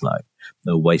it's like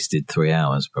a wasted 3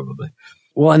 hours probably.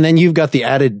 Well, and then you've got the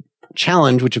added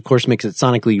challenge, which of course makes it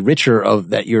sonically richer, of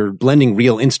that you're blending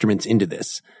real instruments into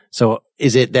this. So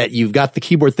is it that you've got the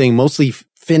keyboard thing mostly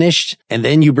finished, and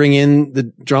then you bring in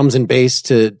the drums and bass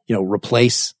to,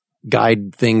 replace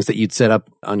guide things that you'd set up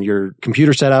on your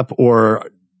computer setup, or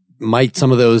might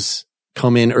some of those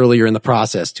come in earlier in the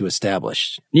process to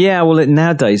establish? Yeah, well,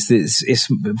 nowadays it's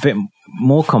a bit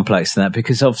more complex than that,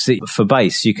 because obviously for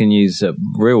bass you can use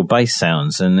real bass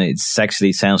sounds, and it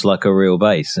actually sounds like a real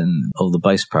bass, and all the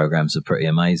bass programs are pretty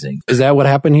amazing. Is that what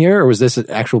happened here, or was this an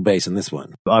actual bass in this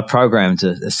one? I programmed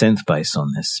a synth bass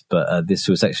on this, but this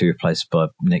was actually replaced by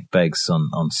Nick Beggs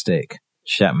on stick,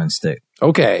 Chapman stick.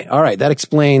 Okay. All right. That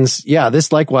explains. Yeah.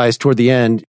 This likewise toward the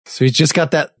end. So he's just got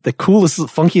the coolest,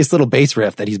 funkiest little bass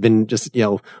riff that he's been just,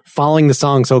 following the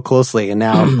song so closely. And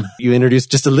now you introduce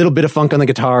just a little bit of funk on the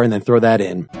guitar and then throw that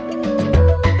in.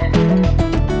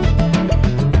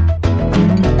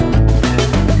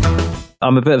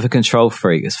 I'm a bit of a control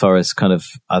freak as far as kind of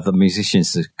other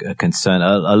musicians are concerned.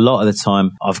 A lot of the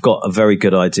time, I've got a very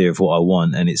good idea of what I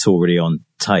want, and it's already on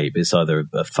tape. It's either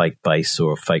a fake bass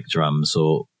or a fake drums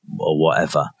or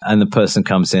whatever. And the person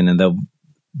comes in and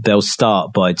they'll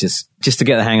start by just to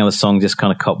get the hang of the song, just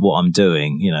kind of cop what I'm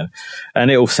doing,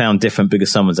 and it'll sound different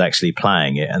because someone's actually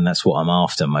playing it, and that's what I'm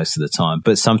after most of the time.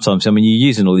 But sometimes, you're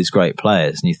using all these great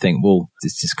players and you think, well,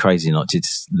 it's just crazy not to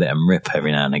just let them rip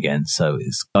every now and again. So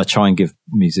I try and give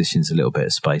musicians a little bit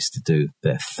of space to do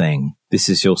their thing. This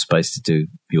is your space to do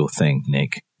your thing,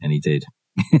 Nick. And he did.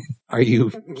 Are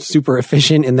you super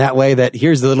efficient in that way, that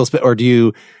here's the little or do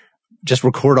you just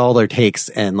record all their takes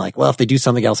and if they do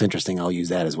something else interesting, I'll use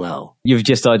that as well? You've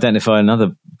just identified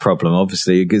another problem,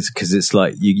 obviously, because it's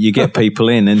like you get people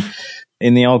in, and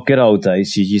in the good old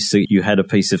days, you had a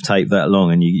piece of tape that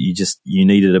long, and you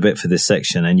needed a bit for this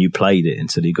section, and you played it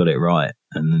until you got it right,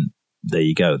 and then there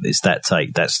you go. It's that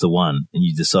take. That's the one. And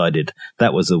you decided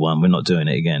that was the one. We're not doing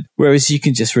it again. Whereas you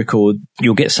can just record,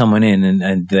 you'll get someone in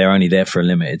and they're only there for a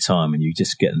limited time, and you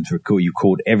just get them to record. You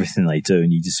record everything they do,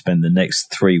 and you just spend the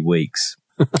next 3 weeks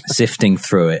sifting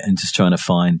through it and just trying to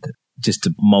find, just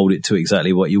to mold it to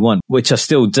exactly what you want, which I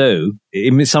still do.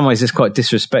 In some ways, it's quite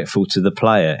disrespectful to the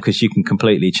player, because you can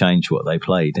completely change what they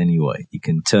played anyway. You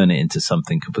can turn it into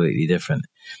something completely different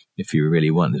if you really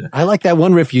wanted it. I like that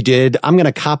one riff you did. I'm going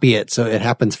to copy it so it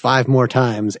happens 5 more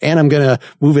times, and I'm going to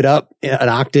move it up an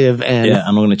octave. And yeah,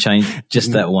 I'm going to change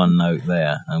just that one note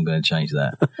there. I'm going to change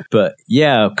that. But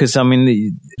yeah, because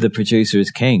the producer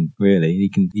is king, really.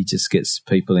 He just gets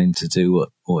people in to do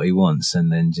what he wants,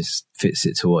 and then just fits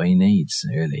it to what he needs,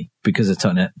 really. Because of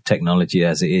technology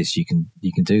as it is, you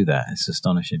can do that. It's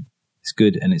astonishing. It's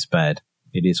good and it's bad.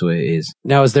 It is what it is.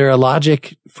 Now, is there a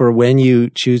logic for when you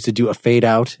choose to do a fade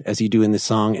out, as you do in this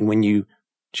song, and when you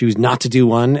choose not to do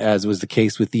one, as was the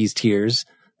case with These Tears,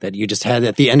 that you just had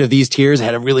at the end of These Tears,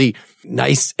 had a really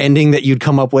nice ending that you'd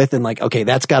come up with, and okay,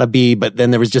 that's got to be, but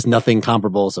then there was just nothing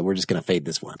comparable, so we're just going to fade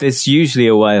this one. There's usually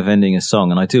a way of ending a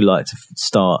song, and I do like to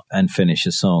start and finish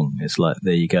a song. It's like,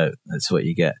 there you go. That's what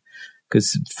you get.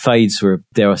 Because fades were,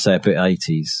 dare I say, a bit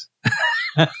 80s.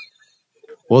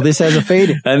 Well, this has a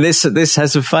fade. And this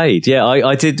has a fade. Yeah,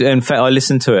 I did. In fact, I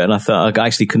listened to it and I thought, I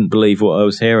actually couldn't believe what I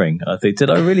was hearing. I think, did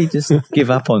I really just give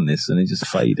up on this and just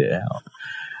fade it out?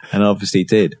 And I obviously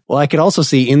did. Well, I could also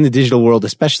see in the digital world,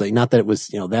 especially, not that it was,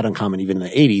 that uncommon even in the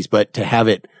 80s, but to have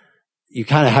it, you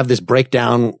kind of have this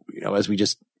breakdown, as we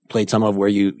just played some of, where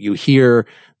you hear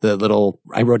the little,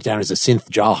 I wrote it down as a synth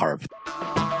jaw harp.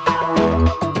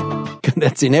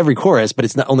 That's in every chorus, but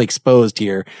it's not only exposed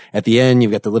here. At the end,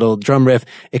 you've got the little drum riff.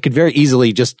 It could very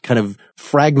easily just kind of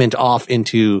fragment off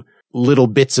into little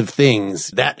bits of things.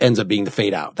 That ends up being the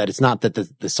fade out. That it's not that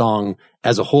the song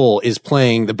as a whole is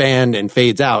playing the band and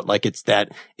fades out, like it's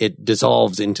that it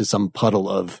dissolves into some puddle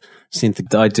of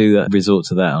synth. I do resort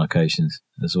to that on occasions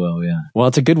as well, yeah. Well,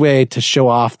 it's a good way to show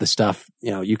off the stuff.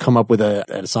 You come up with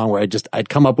a song where I'd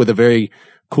come up with a very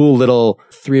cool little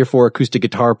 3 or 4 acoustic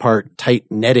guitar part tight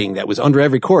netting that was under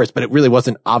every chorus, but it really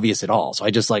wasn't obvious at all. So I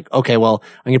just okay, well,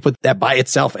 I'm going to put that by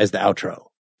itself as the outro.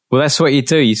 Well, that's what you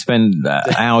do. You spend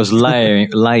hours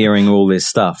layering all this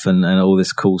stuff and all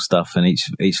this cool stuff, and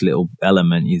each little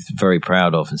element you're very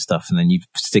proud of and stuff, and then you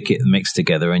stick it and mix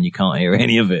together and you can't hear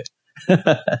any of it.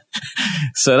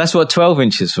 So that's what 12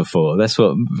 inches were for. That's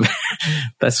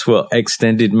what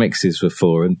extended mixes were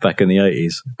for back in the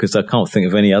 80s, because I can't think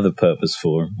of any other purpose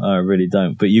for them. I really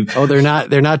don't. But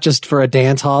they're not just for a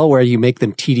dance hall where you make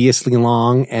them tediously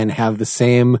long and have the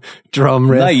same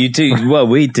drum riff. No, you do. Well,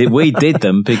 we did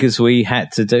them because we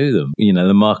had to do them.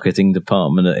 The marketing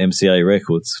department at MCA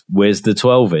Records, where's the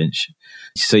 12 inch?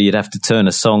 So you'd have to turn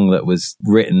a song that was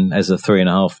written as a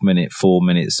 3.5 minute, 4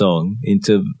 minute song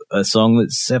into a song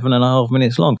that's 7.5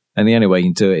 minutes long. And the only way you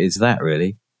can do it is that,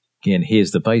 really. Again,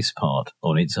 here's the bass part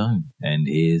on its own, and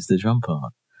here's the drum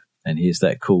part, and here's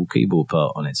that cool keyboard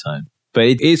part on its own. But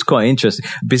it is quite interesting.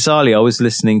 Bizarrely, I was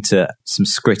listening to some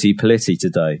Scritti Politti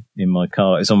today in my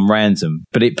car. It's on random,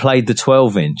 but it played the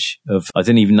 12 inch I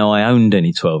didn't even know I owned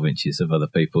any 12 inches of other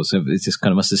people. So it just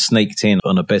kind of must have sneaked in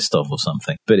on a best of or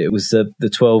something. But it was the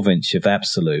 12 inch of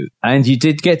Absolute. And you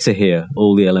did get to hear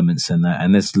all the elements in that.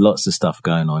 And there's lots of stuff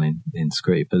going on in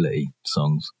Scritti Politti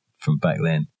songs from back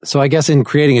then. So I guess in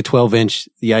creating a 12 inch,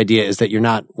 the idea is that you're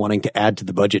not wanting to add to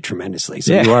the budget tremendously.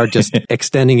 So you are just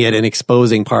extending it and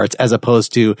exposing parts, as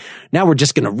opposed to now we're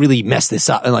just going to really mess this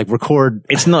up and record.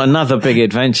 It's not another big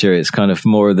adventure. It's kind of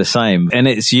more of the same. And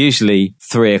it's usually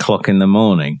 3 o'clock in the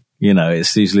morning.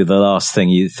 It's usually the last thing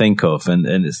you think of. And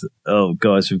it's, oh,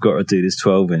 guys, we've got to do this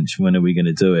 12 inch. When are we going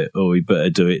to do it? Oh, we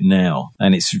better do it now.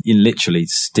 And it's literally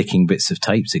sticking bits of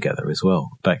tape together as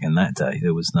well. Back in that day,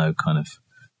 there was no kind of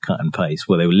cut and paste.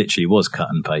 Well, there literally was cut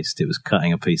and paste. It was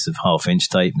cutting a piece of 1/2 inch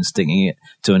tape and sticking it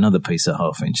to another piece of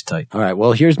 1/2 inch tape. All right.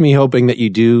 Well, here's me hoping that you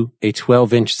do a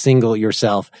 12 inch single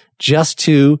yourself, just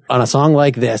on a song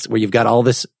like this, where you've got all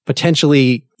this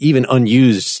potentially even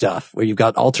unused stuff, where you've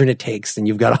got alternate takes and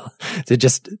you've got to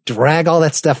just drag all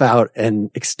that stuff out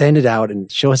and extend it out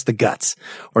and show us the guts,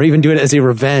 or even do it as a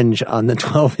revenge on the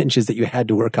 12 inches that you had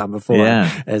to work on before.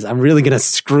 Yeah. As I'm really going to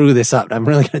screw this up. I'm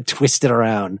really going to twist it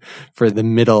around for the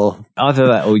middle. Either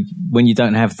that, or when you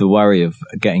don't have the worry of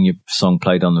getting your song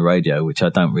played on the radio, which I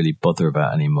don't really bother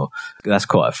about anymore. That's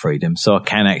quite a freedom. So I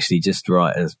can actually just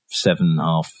write a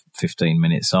 7.5,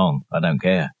 15-minute song. I don't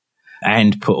care.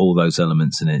 And put all those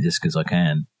elements in it just because I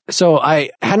can. So I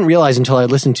hadn't realized until I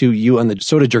listened to you on the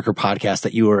Soda Jerker podcast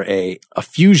that you were a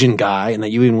fusion guy, and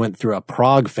that you even went through a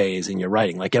prog phase in your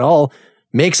writing. It all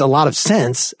makes a lot of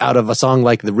sense out of a song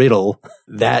like The Riddle,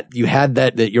 that you had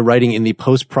that you're writing in the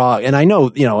post-prog. And I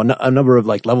know, a number of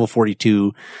Level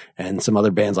 42 and some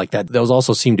other bands like that, those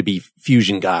also seem to be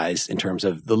fusion guys in terms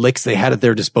of the licks they had at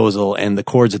their disposal and the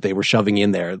chords that they were shoving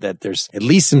in there, that there's at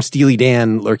least some Steely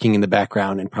Dan lurking in the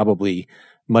background and probably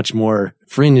much more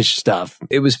fringe stuff.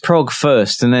 It was prog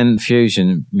first and then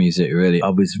fusion music, really. I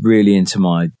was really into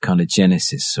my kind of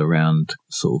genesis around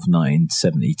sort of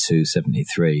 1972,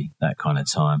 73, that kind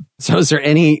of time. So is there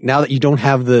now that you don't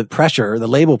have the pressure, the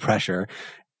label pressure,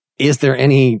 is there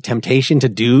any temptation to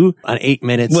do an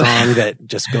 8-minute song that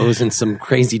just goes in some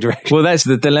crazy direction? Well, that's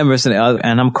the dilemma, isn't it?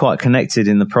 And I'm quite connected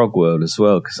in the prog world as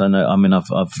well, because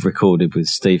I've recorded with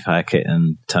Steve Hackett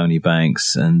and Tony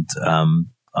Banks, and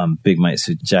I'm big mates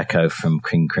with Jacko from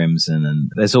King Crimson,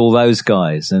 and there's all those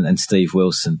guys, and Steve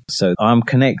Wilson. So I'm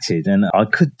connected, and I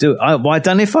could do it. I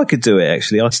don't know if I could do it,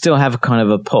 actually. I still have a kind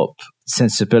of a pop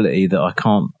sensibility that I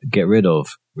can't get rid of,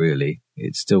 really.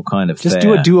 It's still kind of just there.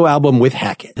 Do a duo album with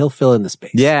Hackett. He'll fill in the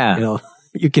space. Yeah.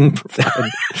 You can...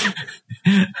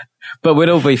 But we'd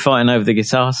all be fighting over the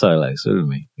guitar solos, wouldn't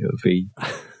we? It would be...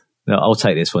 No, I'll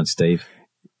take this one, Steve.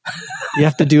 You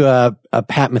have to do a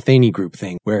Pat Metheny group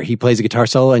thing where he plays a guitar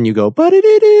solo and you go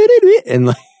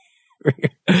and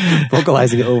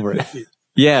vocalizing over it.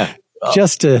 Yeah.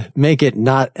 Just to make it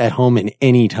not at home in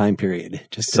any time period.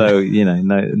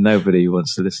 Nobody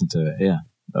wants to listen to it. Yeah.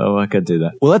 Oh, I could do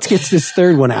that. Well, let's get this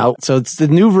third one out. So it's the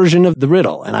new version of The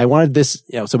Riddle. And I wanted this,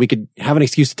 so we could have an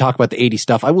excuse to talk about the 80s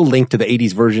stuff. I will link to the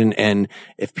 80s version. And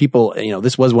if people,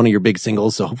 this was one of your big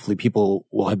singles, so hopefully people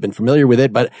will have been familiar with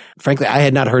it. But frankly, I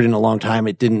had not heard it in a long time.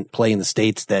 It didn't play in the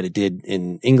States that it did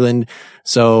in England.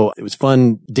 So it was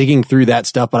fun digging through that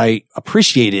stuff. But I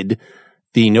appreciated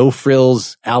the No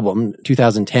Frills album,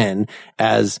 2010,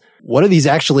 as what are these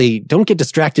actually, don't get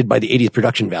distracted by the 80s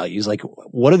production values.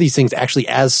 What are these things actually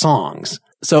as songs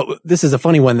So this is a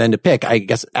funny one then to pick. I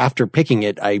guess after picking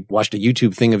it, I watched a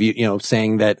YouTube thing of you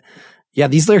saying that, yeah,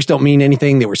 these lyrics don't mean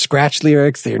anything. They were scratch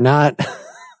lyrics. They're not.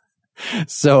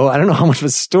 So I don't know how much of a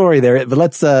story there, but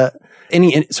let's,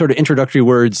 any sort of introductory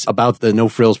words about the No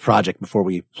Frills project before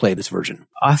we play this version.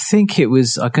 I think it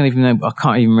was, I can't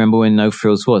even remember when No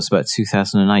Frills was, about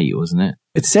 2008, wasn't it?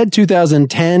 It said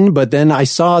 2010, but then I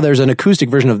saw there's an acoustic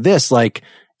version of this, like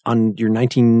on your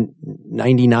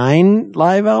 1999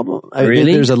 live album.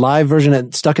 Really? There's a live version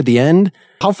that stuck at the end.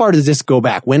 How far does this go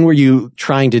back? When were you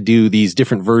trying to do these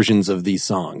different versions of these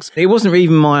songs? It wasn't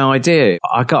even my idea.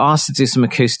 I got asked to do some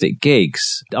acoustic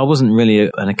gigs. I wasn't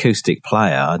really an acoustic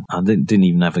player. I didn't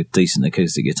even have a decent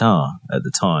acoustic guitar at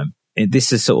the time.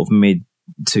 This is sort of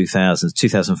mid-2000s,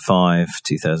 2005,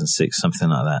 2006, something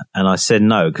like that. And I said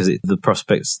no because the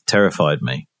prospects terrified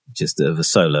me, just of a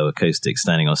solo acoustic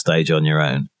standing on stage on your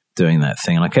own, doing that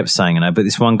thing. And I kept saying, but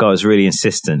this one guy was really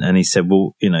insistent and he said,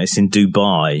 well, it's in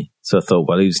Dubai. So I thought,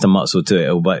 well, I might as well do it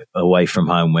away from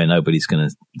home where nobody's going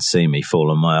to see me fall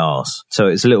on my arse. So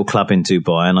it's a little club in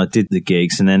Dubai and I did the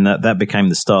gigs, and then that became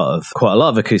the start of quite a lot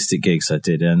of acoustic gigs I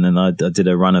did. And then I did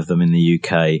a run of them in the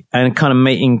UK, and kind of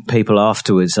meeting people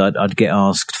afterwards. I'd get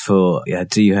asked for,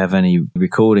 do you have any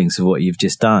recordings of what you've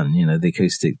just done? The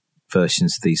acoustic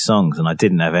versions of these songs, and I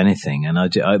didn't have anything. And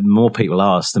the more people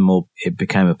asked, the more it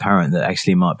became apparent that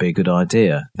actually it might be a good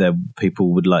idea, that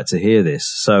people would like to hear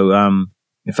this. So,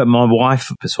 in fact, my wife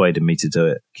persuaded me to do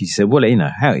it. She said, well,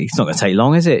 it's not going to take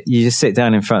long, is it? You just sit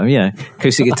down in front of,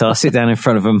 acoustic guitar, sit down in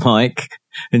front of a mic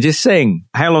and just sing.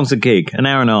 How long's a gig? An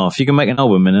hour and a half. You can make an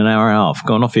album in an hour and a half.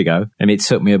 Go on, off you go. And it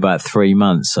took me about 3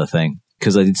 months, I think,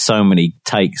 because I did so many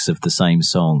takes of the same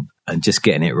song and just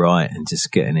getting it right and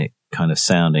just getting it kind of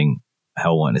sounding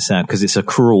how I want it to sound, because it's a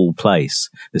cruel place,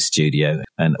 the studio,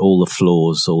 and all the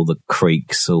flaws, all the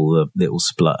creaks, all the little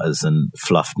splutters and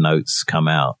fluff notes come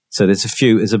out. So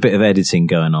there's a bit of editing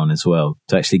going on as well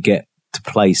to actually get to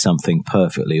play something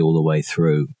perfectly all the way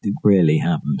through. It rarely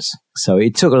happens. So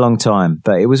it took a long time,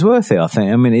 but it was worth it, I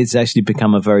think. I mean, it's actually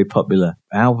become a very popular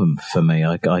album for me.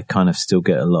 I kind of still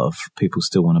get a lot of people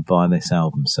still want to buy this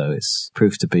album. So it's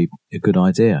proved to be a good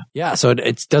idea. Yeah. So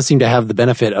it does seem to have the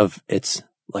benefit of it's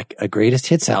like a greatest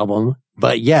hits album,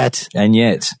 but yet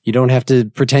you don't have to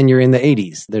pretend you're in the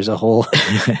 80s. There's a whole,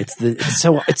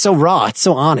 it's so raw. It's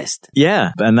so honest.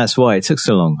 Yeah. And that's why it took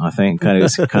so long, I think.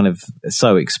 It's kind of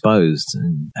so exposed,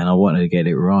 and I wanted to get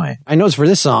it right. I noticed for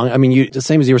this song, I mean, the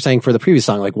same as you were saying for the previous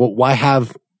song, like, well, why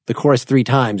have the chorus 3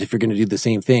 times if you're going to do the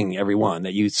same thing every one?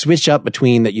 That you switch up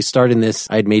between, that you start in this,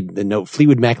 I had made the note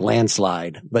Fleetwood Mac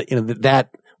Landslide, but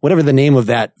that, whatever the name of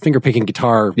that finger-picking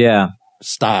guitar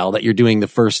style that you're doing the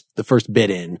first bit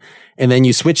in, and then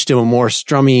you switch to a more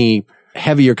strummy,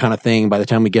 heavier kind of thing by the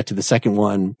time we get to the second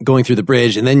one, going through the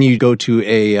bridge, and then you go to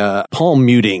a palm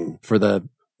muting for the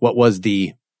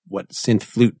synth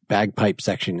flute bagpipe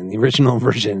section in the original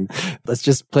version. Let's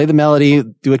just play the melody,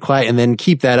 do it quiet, and then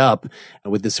keep that up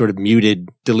with this sort of muted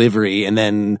delivery, and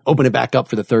then open it back up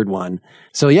for the third one.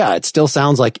 So yeah, it still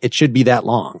sounds like it should be that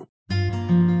long.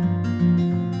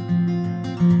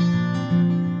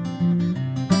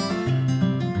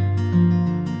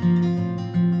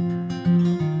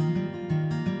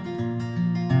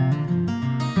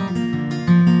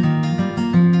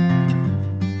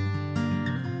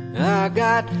 I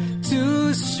got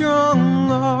 2 strong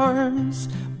arms,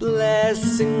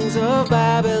 blessings of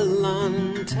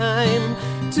Babylon, time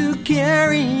to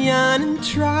carry on and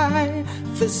try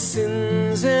for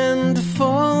sins and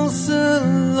false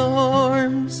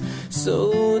alarms.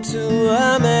 So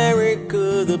to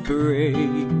America the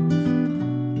brave,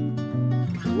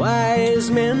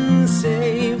 wise men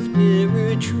saved near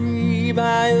a tree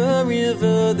by a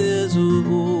river. There's a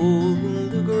hole in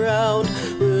the ground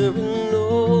where an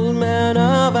old man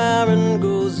of iron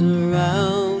goes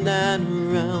around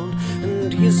and around,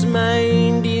 and his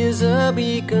mind is a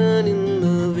beacon in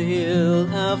the veil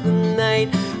of the night.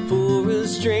 For a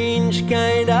strange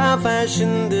kind of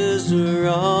fashion, there's a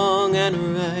wrong and a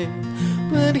right,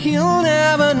 but he'll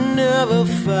never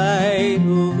fight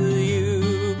over you.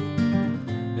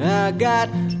 I got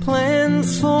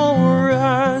plans for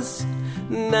us,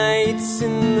 nights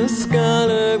in the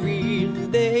scullery,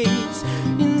 days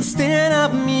instead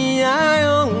of me. I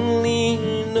only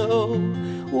know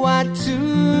what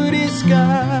to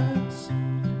discuss,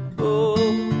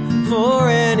 for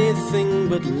anything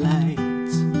but light.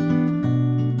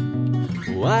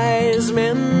 Wise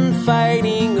men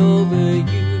fighting over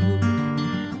you,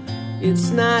 it's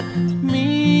not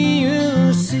me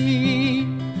you see.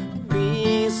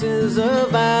 Pieces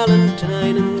of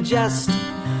Valentine and just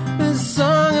a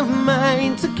song of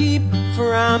mine to keep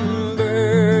from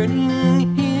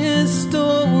burning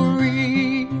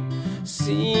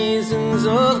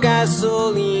springs of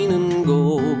gasoline and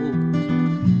gold.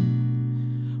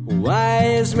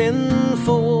 Wise men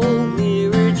fall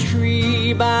near a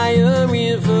tree by a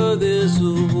river. There's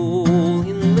a hole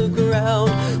in the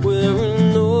ground where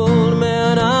an old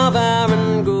man of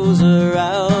iron goes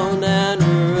around and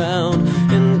around,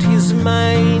 and his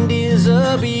mind is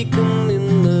a beacon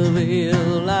in the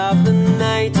veil of the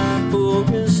night. For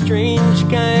a strange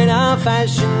kind of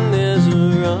fashion, there's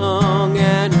a wrong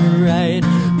and a right,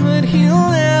 but he'll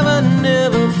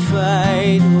never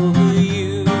fight over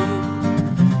you.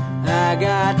 I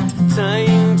got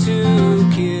time to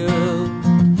kill,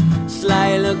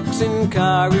 sly looks in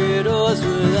corridors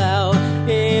without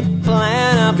a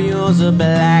plan of yours. A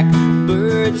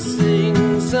blackbird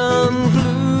sings on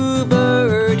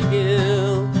Bluebird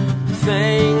Hill,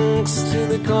 thanks to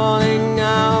the calling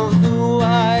of the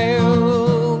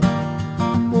wild,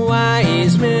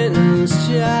 wise men's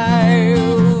child.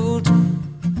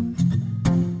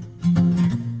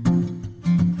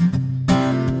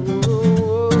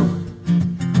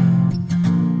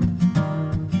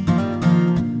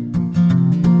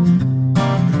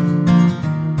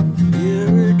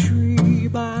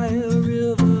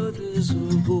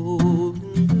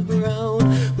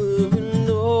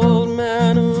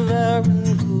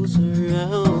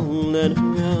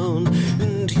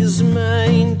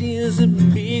 Mind is a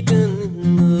beacon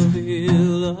in the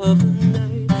veil of the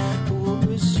night. For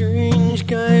a strange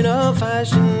kind of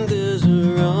fashion, there's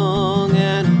a wrong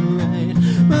and a right,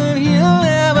 but he'll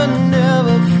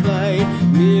never fight.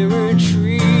 Near a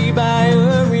tree by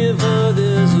a river,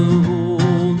 there's a hole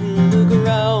in the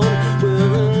ground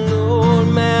where an old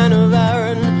man of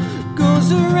iron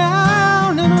goes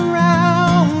around and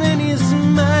around, and his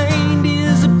mind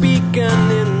is a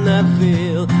beacon in the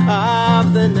veil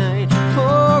of the night.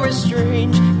 For a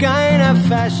strange kind of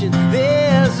fashion,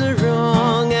 there's a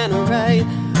wrong and a right,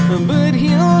 but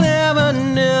he'll never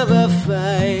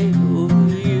fight over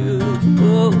you.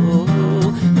 Oh,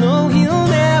 no, he'll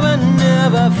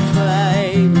never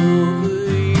fight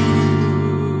over you.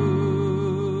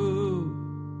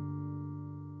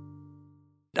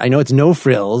 I know it's No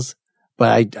Frills,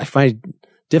 but I find it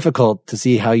difficult to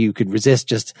see how you could resist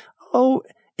just,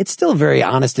 it's still very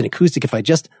honest and acoustic if I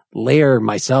just layer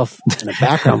myself in a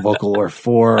background vocal or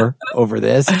four over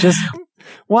this. Just,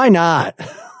 why not?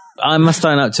 I must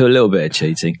own up to a little bit of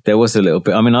cheating. There was a little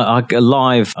bit. I mean,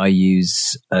 live, I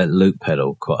use a loop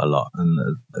pedal quite a lot, and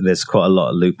there's quite a lot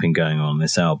of looping going on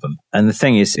this album. And the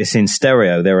thing is, it's in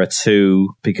stereo. There are two,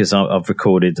 because I've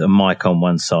recorded a mic on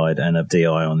one side and a DI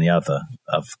on the other.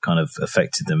 I've kind of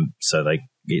affected them so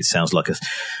it sounds like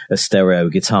a stereo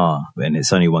guitar, and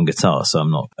it's only one guitar, so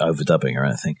I'm not overdubbing or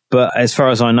anything. But as far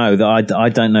as I know, I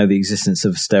don't know the existence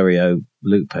of a stereo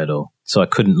loop pedal, so I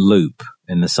couldn't loop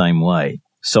in the same way.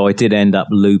 So I did end up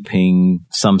looping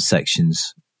some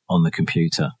sections on the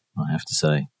computer, I have to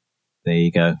say. There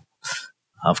you go.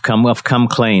 I've come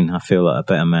clean. I feel like a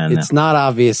better man now. It's not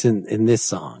obvious in this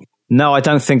song. No, I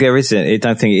don't think there is. I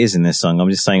don't think it is in this song. I'm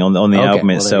just saying on the album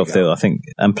itself, I think,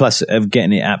 and plus of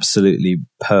getting it absolutely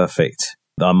perfect,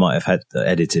 I might have had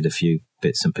edited a few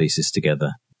bits and pieces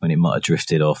together when it might have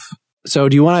drifted off. So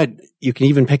you can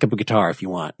even pick up a guitar if you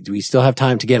want. Do we still have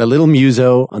time to get a little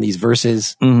muso on these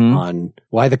verses on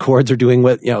why the chords are doing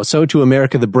what, so to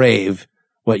America the Brave,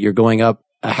 what you're going up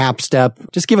a half step.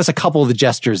 Just give us a couple of the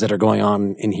gestures that are going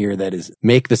on in here that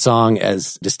make the song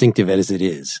as distinctive as it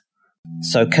is.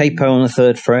 So capo on the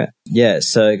 3rd fret. Yeah,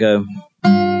 so go.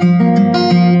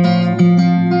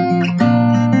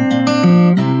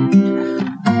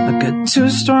 I got too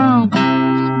strong.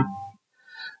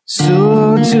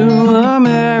 So to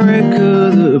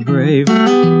America the Brave.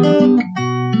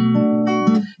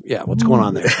 Yeah, what's going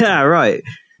on there? Yeah, right.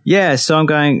 Yeah, so I'm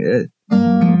going...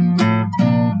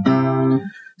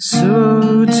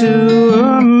 so to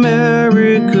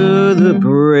America the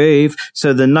Brave.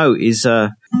 So the note is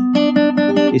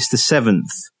it's the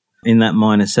 7th in that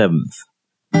minor 7th.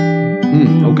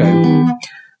 Okay.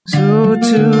 So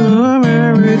to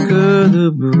America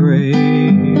the Brave.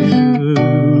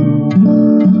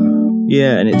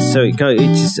 Yeah, and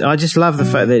I just love the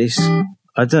fact that it's.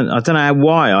 I don't know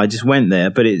why I just went there,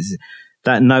 but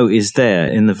that note is there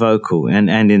in the vocal and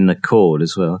in the chord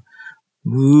as well.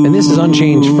 And this is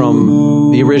unchanged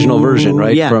from the original version,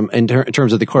 right? Yeah. From in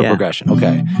terms of the chord progression.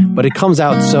 Okay. But it comes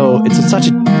out it's such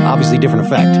an obviously different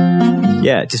effect.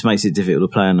 Yeah, it just makes it difficult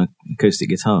to play on an acoustic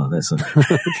guitar. That's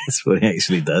what it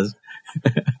actually does.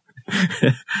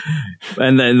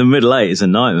 And then the middle 8 is a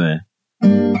nightmare.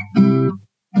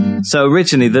 So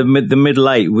originally the middle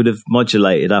 8 would have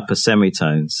modulated up a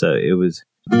semitone, so it was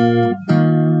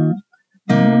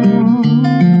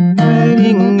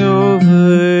riding over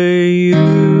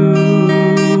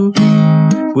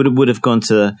would have gone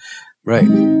to Right.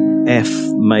 F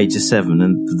major 7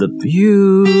 and the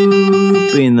U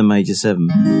being the major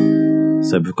 7.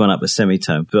 So we've gone up a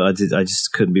semitone, but I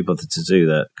just couldn't be bothered to do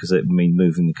that because it mean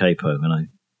moving the capo. And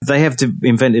they have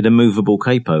invented a movable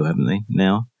capo, haven't they?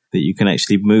 Now that you can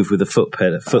actually move with a foot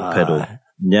pedal.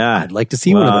 Yeah, I'd like to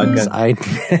see one of those.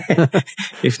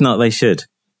 If not, they should,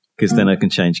 because then I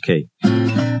can change key.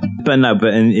 But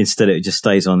instead it just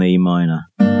stays on E minor.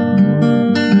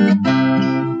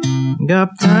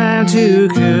 Got time to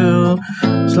kill.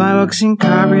 Slidewalks in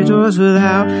corridors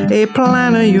without a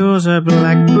plan of yours. A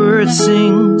blackbird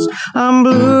sings on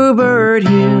Bluebird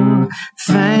Hill.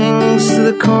 Thanks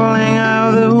to the calling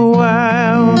of the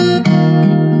wild.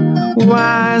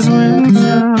 Wise men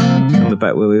shall. We're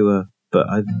back where we were. But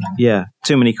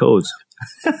too many chords.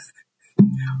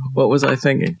 What was I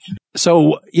thinking?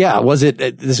 So,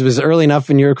 this was early enough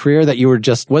in your career that you were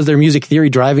was there music theory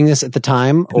driving this at the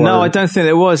time? Or? No, I don't think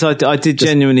there was. I did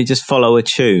genuinely just follow a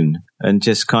tune and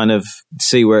just kind of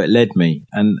see where it led me.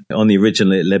 And on the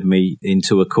original, it led me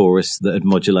into a chorus that had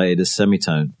modulated a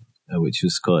semitone, which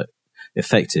was quite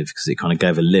effective because it kind of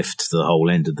gave a lift to the whole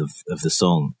end of the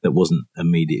song that wasn't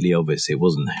immediately obvious. It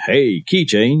wasn't, hey, key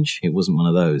change. It wasn't one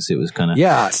of those. It was kind of...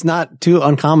 Yeah, it's not too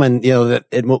uncommon, that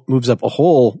it moves up a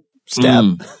whole step.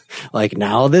 Like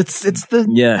now it's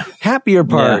the happier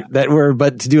part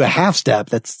but to do a half step,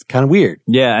 that's kind of weird.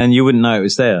 Yeah, and you wouldn't know it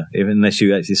was there unless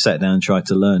you actually sat down and tried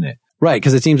to learn it. Right,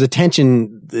 because it seems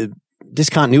the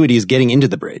discontinuity is getting into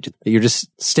the bridge. You're just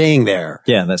staying there.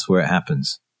 Yeah, that's where it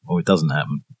happens. Or it doesn't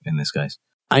happen in this case.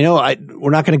 I know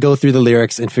we're not going to go through the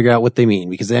lyrics and figure out what they mean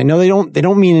because I know they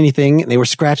don't mean anything. They were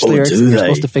scratch lyrics. They're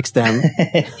supposed to fix them.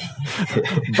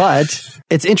 But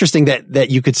it's interesting that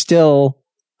you could still,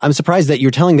 I'm surprised that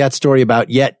you're telling that story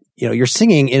about yet, you're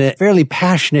singing in a fairly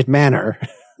passionate manner.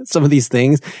 Some of these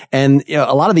things and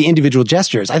a lot of the individual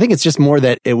gestures. I think it's just more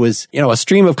that it was, a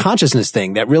stream of consciousness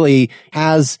thing that really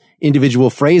has individual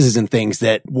phrases and things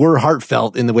that were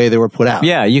heartfelt in the way they were put out.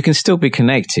 Yeah, you can still be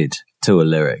connected to a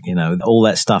lyric, all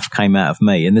that stuff came out of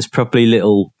me. And there's probably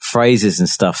little phrases and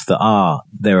stuff that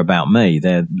they're about me.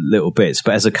 They're little bits,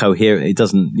 but as a coherent, it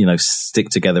doesn't, stick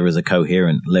together as a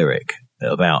coherent lyric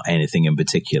about anything in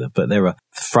particular. But there are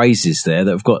phrases there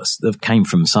that came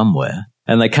from somewhere.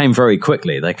 And they came very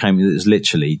quickly. It was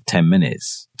literally 10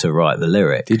 minutes to write the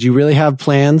lyric. Did you really have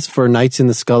plans for Nights in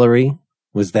the Scullery?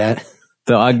 Was that?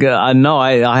 I have no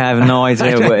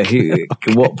idea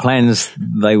what plans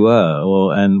they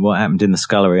were and what happened in the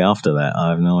scullery after that.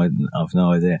 I have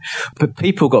no idea. But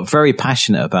people got very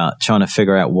passionate about trying to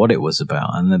figure out what it was about.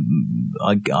 And then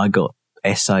I got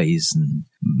essays and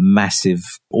massive,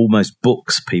 almost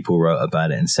books people wrote about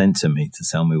it and sent to me to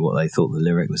tell me what they thought the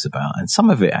lyric was about. And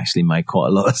some of it actually made quite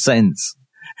a lot of sense.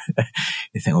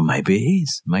 You think, well, maybe it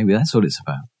is. Maybe that's what it's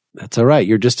about. That's all right.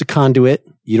 You're just a conduit.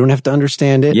 You don't have to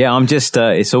understand it. Yeah, I'm just,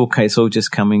 it's all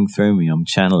just coming through me. I'm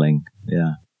channeling.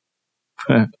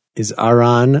 Yeah. Is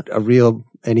Arran a real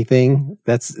anything?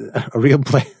 That's a real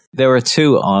place. There are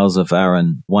two Isles of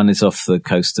Arran. One is off the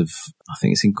coast of, I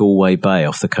think it's in Galway Bay,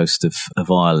 off the coast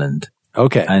of Ireland.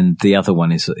 Okay. And the other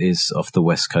one is off the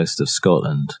west coast of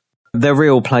Scotland. They're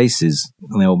real places,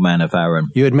 the Old Man of Arran.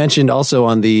 You had mentioned also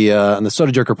on the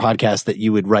Soda Jerker podcast that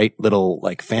you would write little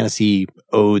like fantasy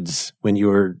odes when you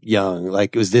were young.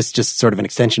 Like, was this just sort of an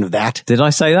extension of that? Did I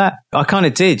say that? I kind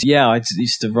of did. Yeah, I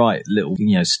used to write little,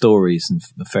 stories and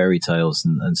fairy tales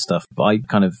and stuff. But I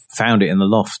kind of found it in the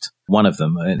loft. One of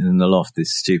them in the loft,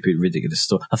 this stupid, ridiculous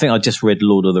story. I think I just read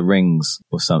Lord of the Rings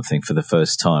or something for the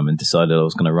first time and decided I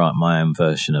was going to write my own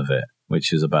version of it,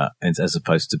 which was about, as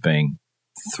opposed to being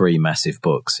 3 massive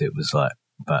books, it was like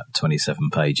about 27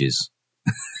 pages.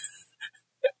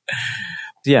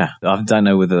 Yeah, I don't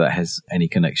know whether that has any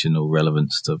connection or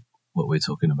relevance to what we're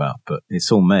talking about, but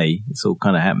it's all me. It's all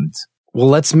kind of happened. Well,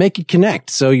 let's make it connect.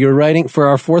 So you're writing for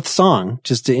our 4th song,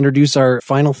 just to introduce our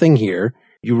final thing here.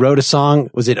 You wrote a song,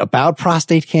 was it about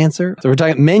prostate cancer? So we're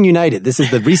talking Men United. This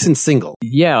is the recent single.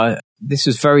 Yeah, this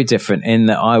was very different in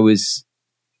that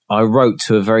I wrote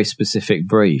to a very specific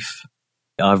brief.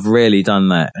 I've rarely done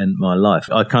that in my life.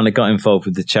 I kind of got involved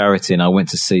with the charity and I went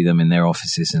to see them in their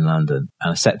offices in London.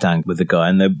 And I sat down with the guy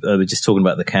and they were just talking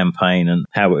about the campaign and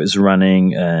how it was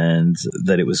running and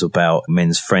that it was about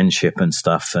men's friendship and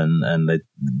stuff. And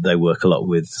they work a lot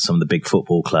with some of the big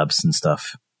football clubs and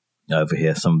stuff. over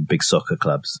here, some big soccer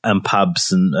clubs and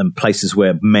pubs and places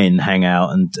where men hang out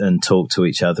and talk to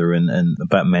each other and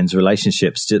about men's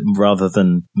relationships, rather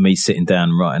than me sitting down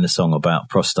and writing a song about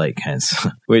prostate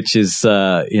cancer, which is,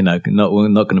 not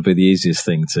going to be the easiest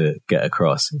thing to get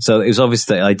across. So it was obvious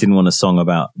that I didn't want a song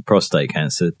about prostate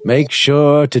cancer. Make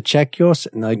sure to check your,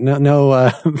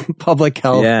 public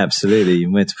health. Yeah, absolutely.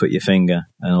 Where to put your finger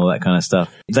and all that kind of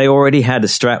stuff. They already had a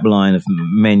strap line of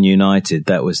Men United.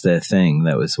 That was their thing.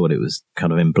 That was what it was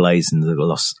kind of emblazoned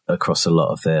across a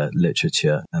lot of their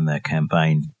literature and their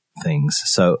campaign things.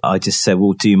 So I just said,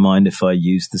 well, do you mind if I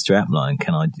use the strap line?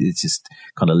 It just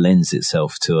kind of lends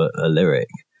itself to a lyric.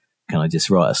 Can I just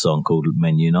write a song called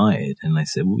Men United? And they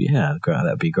said, well, yeah, great,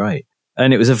 that'd be great.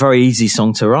 And it was a very easy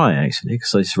song to write, actually,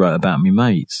 because I just wrote about me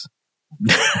mates.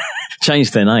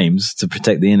 Changed their names to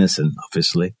protect the innocent,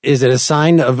 obviously. Is it a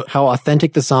sign of how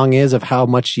authentic the song is, of how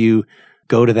much you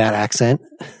go to that accent?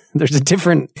 There's a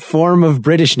different form of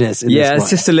Britishness in this one. It's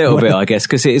just a little bit, I guess,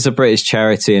 because it is a British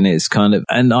charity and it's kind of,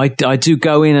 and I do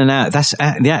go in and out.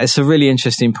 It's a really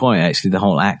interesting point, actually, the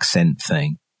whole accent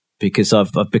thing, because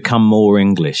I've become more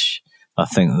English, I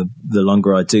think, the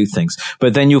longer I do things.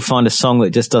 But then you'll find a song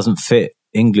that just doesn't fit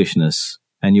Englishness,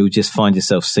 and you'll just find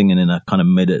yourself singing in a kind of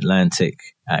mid-Atlantic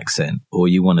accent, or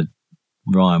you want to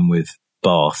rhyme with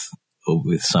Bath or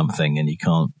with something and you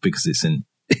can't because it's in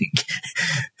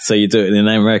so you do it in an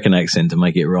American accent to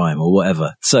make it rhyme or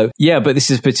whatever. So yeah, but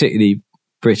this is particularly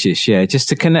British, just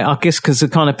to connect, I guess, because the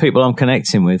kind of people I'm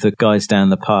connecting with are guys down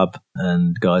the pub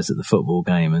and guys at the football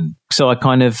game, and so I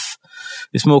kind of,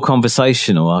 it's more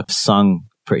conversational. I've sung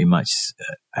pretty much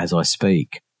as I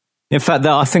speak. In fact,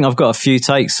 I think I've got a few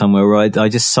takes somewhere where I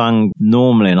just sung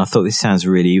normally and I thought, this sounds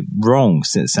really wrong,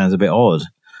 it sounds a bit odd.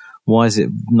 Why is it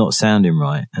not sounding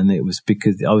right? And it was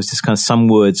because I was just kind of, some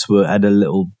words had a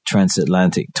little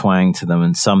transatlantic twang to them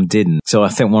and some didn't. So I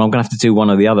think, well, I'm going to have to do one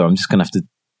or the other. I'm just going to have to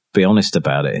be honest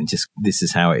about it and just, this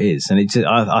is how it is. And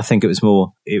I think it was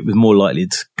more likely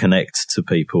to connect to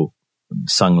people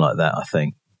sung like that, I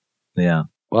think. Yeah.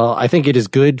 Well, I think it is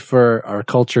good for our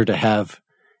culture to have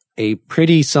a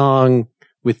pretty song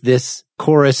with this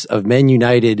chorus of Men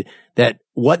United, that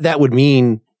what that would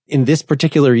mean in this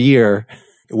particular year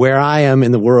where I am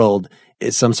in the world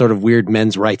is some sort of weird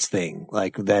men's rights thing.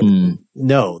 Like that.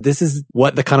 No, this is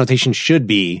what the connotation should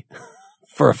be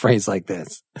for a phrase like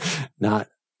this, not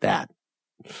that.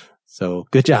 So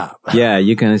good job. Yeah.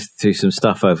 You're going to do some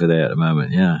stuff over there at the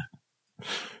moment. Yeah.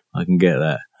 I can get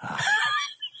that.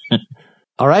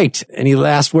 All right. Any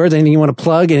last words? Anything you want to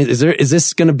plug? And is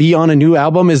this going to be on a new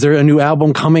album? Is there a new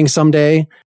album coming someday?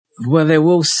 Well, there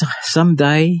will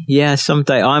someday. Yeah,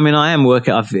 someday. I mean, I am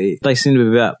working. They seem to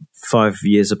be about 5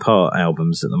 years apart,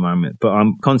 albums at the moment, but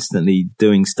I'm constantly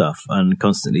doing stuff and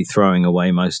constantly throwing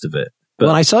away most of it. But,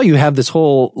 well, I saw you have this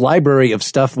whole library of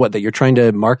stuff, that you're trying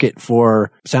to market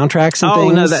for soundtracks and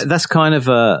things? Oh, no, that's kind of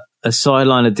a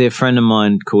sideline. A dear friend of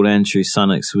mine called Andrew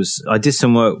Sunnix I did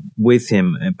some work with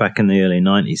him back in the early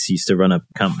 90s. He used to run a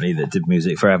company that did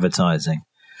music for advertising,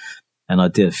 and I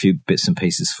did a few bits and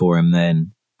pieces for him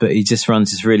then. But he just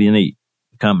runs this really neat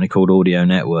company called Audio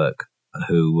Network,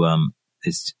 who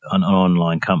is an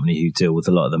online company who deal with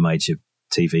a lot of the major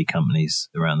TV companies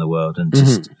around the world and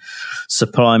just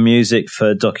supply music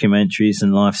for documentaries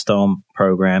and lifestyle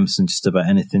programs and just about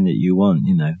anything that you want,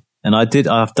 you know. And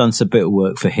I've done some bit of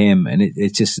work for him, and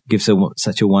it just gives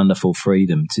such a wonderful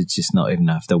freedom to just not even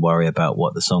have to worry about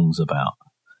what the song's about.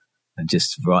 And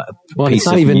just write a piece of music. It's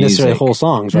not even necessarily whole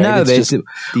songs, right? No,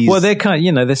 they're kind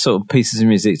of, they're sort of pieces of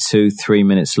music, 2-3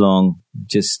 minutes long,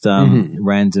 just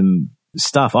random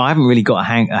stuff. I haven't really got a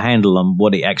handle on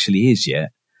what it actually is yet,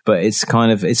 but it's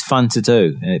fun to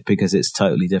do because it's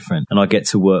totally different. And I get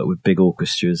to work with big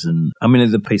orchestras. And I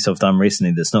mean, the piece I've done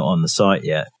recently that's not on the site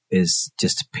yet is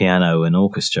just piano and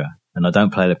orchestra, and I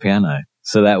don't play the piano.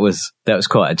 So that was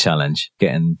quite a challenge,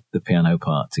 getting the piano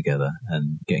part together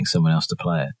and getting someone else to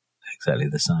play it exactly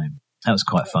the same. That was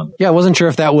quite fun. Yeah, I wasn't sure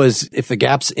if the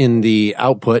gaps in the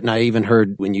output, and I even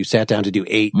heard when you sat down to do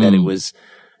 8 that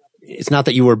it's not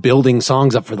that you were building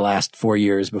songs up for the last 4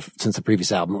 years since the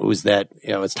previous album. It was that,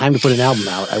 it's time to put an album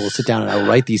out. I will sit down and I will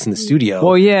write these in the studio.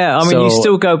 Well, yeah, I mean, you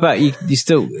still go back, you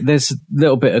still, there's a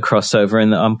little bit of crossover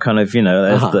in that I'm kind of,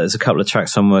 there's a couple of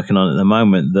tracks I'm working on at the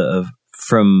moment that are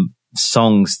from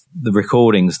songs, the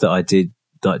recordings that I did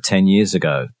like 10 years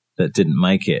ago that didn't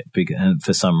make it and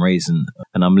for some reason.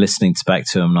 And I'm listening back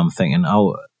to them and I'm thinking,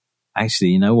 actually,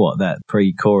 you know what, that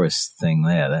pre-chorus thing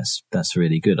there, that's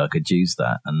really good. I could use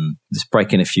that, and just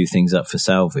breaking a few things up for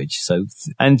salvage. So,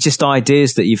 and just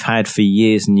ideas that you've had for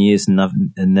years and years and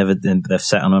they've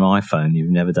sat on an iPhone.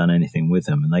 You've never done anything with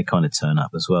them, and they kind of turn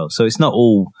up as well. So it's not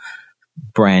all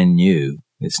brand new.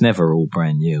 It's never all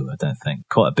brand new, I don't think.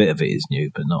 Quite a bit of it is new,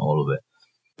 but not all of it.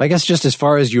 I guess just as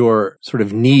far as your sort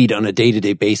of need on a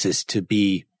day-to-day basis to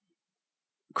be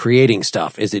creating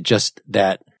stuff, is it just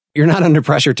that you're not under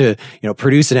pressure to,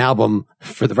 produce an album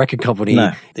for the record company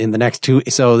in the next 2,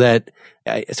 so that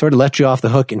it sort of let you off the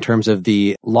hook in terms of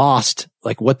the lost,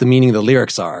 like what the meaning of the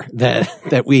lyrics are,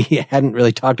 that we hadn't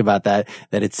really talked about that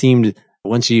it seemed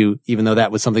once you, even though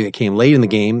that was something that came late in the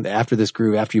game, after this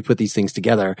groove, after you put these things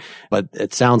together, but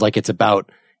it sounds like it's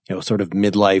about, sort of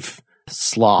midlife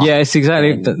sloth. Yeah, it's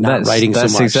exactly, not writing so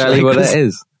much. That's exactly what it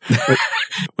is.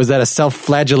 Was that a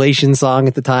self-flagellation song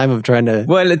at the time of trying to?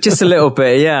 Well, just a little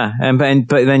bit, yeah.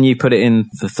 But then you put it in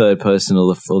the third person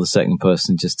or the second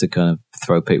person just to kind of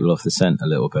throw people off the scent a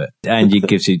little bit, and it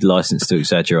gives you license to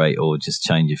exaggerate or just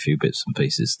change a few bits and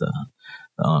pieces that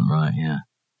aren't right. Yeah.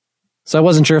 So I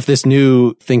wasn't sure if this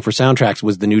new thing for soundtracks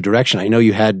was the new direction. I know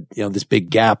you had, this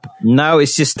big gap. No,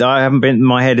 it's just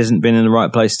my head hasn't been in the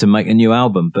right place to make a new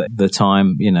album, but the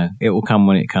time, it will come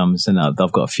when it comes, and I've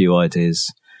got a few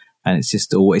ideas, and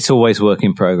it's always work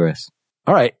in progress.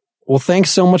 All right. Well,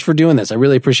 thanks so much for doing this. I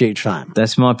really appreciate your time.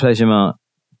 That's my pleasure, Mark.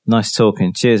 Nice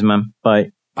talking. Cheers, man.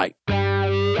 Bye. Bye.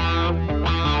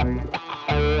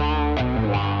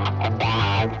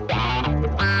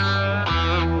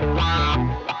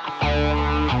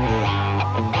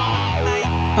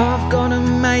 I've got a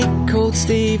mate called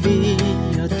Stevie,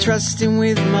 I trust him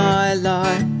with my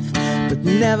life, but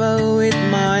never with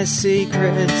my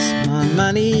secrets, my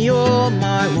money or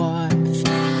my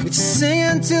wife. We'd sing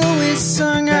until we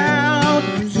sung out,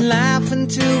 we'd laugh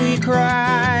until we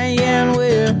cry, and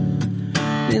we're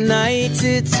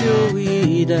united till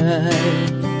we die.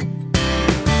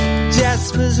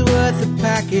 Jasper's worth a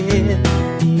packet,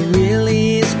 he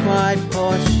really is quite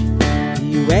posh.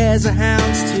 He wears a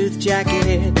houndstooth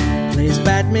jacket, plays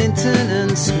badminton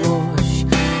and squash.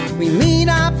 We meet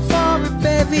up for a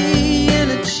bevy in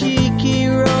a cheeky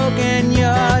Rogan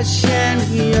Yash, and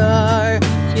we are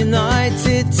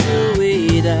united till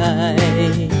we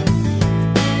die.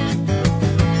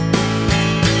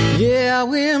 Yeah,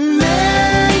 we're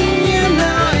men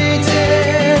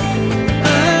united,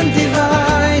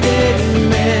 undivided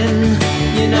men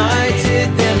united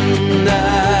and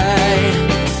I.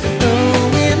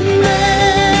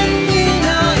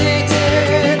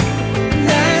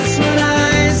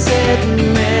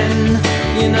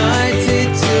 United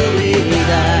till we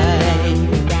die.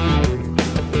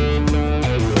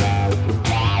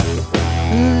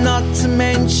 Not to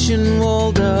mention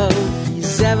Waldo,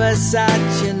 he's ever such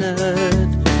a nerd.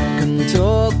 Can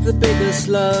talk the biggest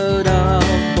load of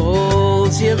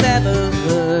balls you've ever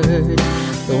heard.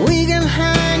 But we can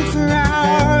hang for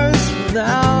hours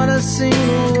without a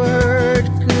single word,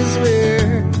 'cause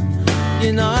we're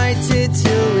united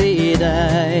till we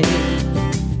die.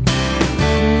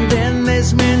 Then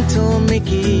there's Mental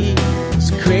Mickey,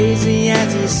 as crazy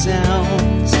as he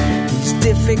sounds. He's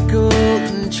difficult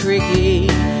and tricky,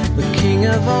 the king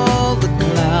of all the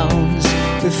clowns.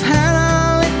 We've had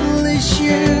our little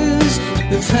issues,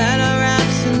 we've had our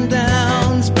ups and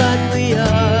downs, but we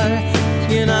are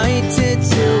united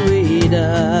till we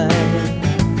die.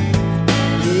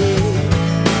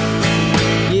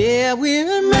 Yeah, yeah,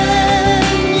 we're men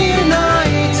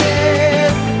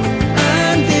united,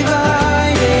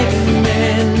 undivided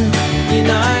men,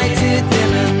 united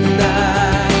them and I.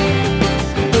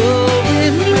 Oh,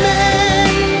 we're men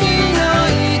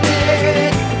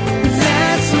united,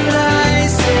 that's what I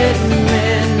said,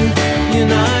 men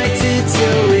united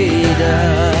till we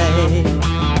die.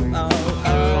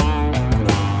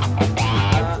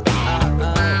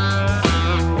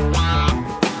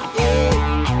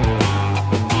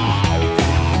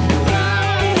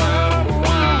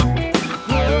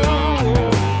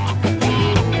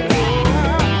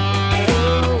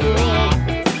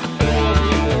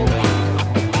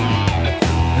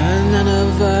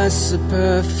 Are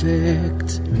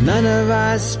perfect, none of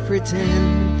us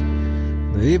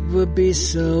pretend, but it would be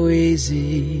so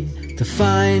easy to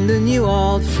find a new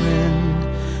old friend.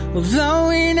 Although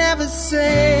we never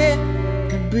say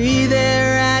we'll be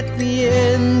there at the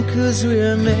end, 'cause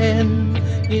we're men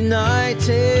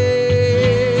united.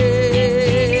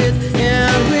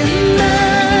 Yeah, we're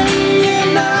men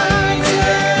united,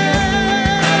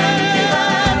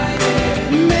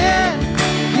 men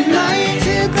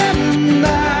united and I.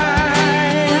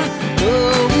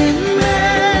 Oh, we're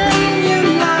men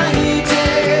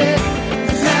united,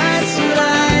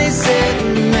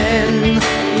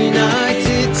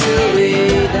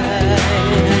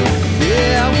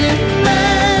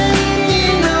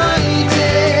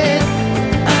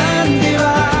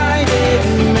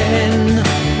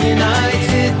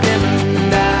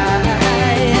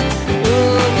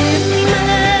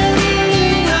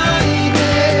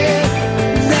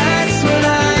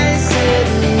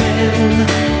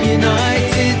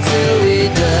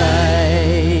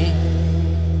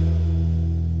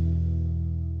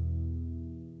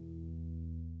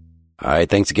 All right,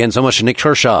 thanks again so much to Nik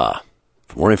Kershaw.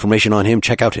 For more information on him,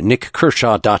 check out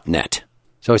nickkershaw.net.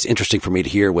 It's always interesting for me to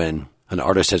hear when an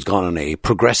artist has gone on a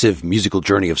progressive musical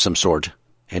journey of some sort,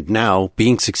 and now,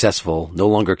 being successful, no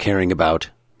longer caring about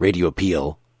radio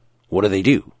appeal, what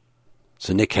do?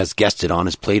 So Nick has guested on,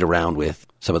 has played around with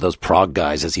some of those prog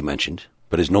guys, as he mentioned,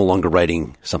 but is no longer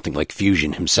writing something like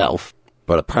fusion himself.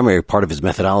 But a primary part of his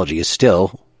methodology is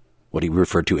still what he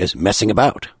referred to as messing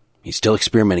about. He's still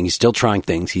experimenting, he's still trying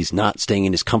things, he's not staying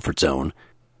in his comfort zone,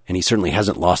 and he certainly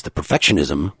hasn't lost the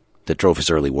perfectionism that drove his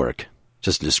early work.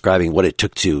 Just describing what it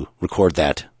took to record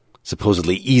that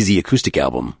supposedly easy acoustic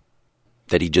album,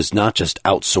 that he does not just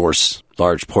outsource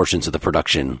large portions of the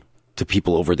production to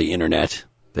people over the internet,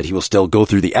 that he will still go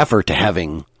through the effort to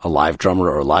having a live drummer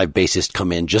or a live bassist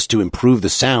come in just to improve the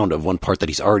sound of one part that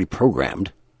he's already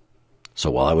programmed. So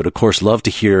while I would of course love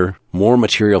to hear more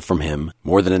material from him,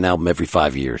 more than an album every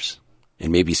 5 years,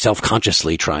 and maybe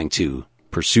self-consciously trying to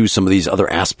pursue some of these other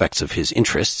aspects of his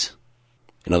interests,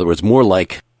 in other words, more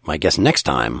like my guest next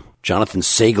time, Jonathan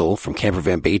Sagel from Camper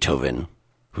Van Beethoven,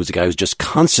 who's a guy who's just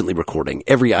constantly recording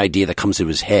every idea that comes to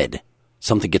his head.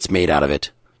 Something gets made out of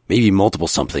it, maybe multiple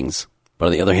somethings. But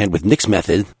on the other hand, with Nick's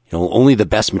method, only the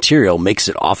best material makes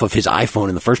it off of his iPhone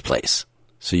in the first place.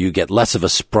 So you get less of a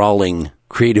sprawling,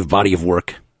 creative body of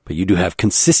work, but you do have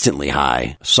consistently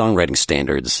high songwriting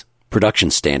standards, production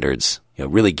standards,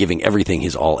 really giving everything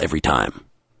his all every time.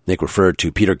 Nick referred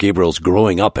to Peter Gabriel's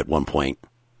Growing Up at one point,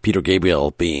 Peter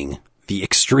Gabriel being the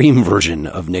extreme version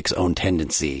of Nick's own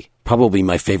tendency. Probably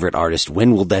my favorite artist.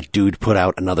 When will that dude put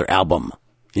out another album?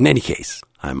 In any case,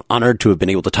 I'm honored to have been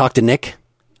able to talk to Nick.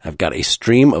 I've got a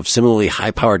stream of similarly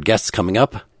high-powered guests coming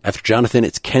up. After Jonathan,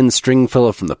 it's Ken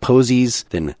Stringfellow from the Posies,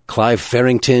 then Clive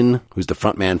Farrington, who's the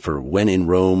frontman for When in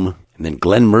Rome, and then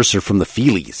Glenn Mercer from the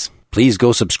Feelies. Please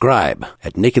go subscribe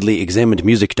at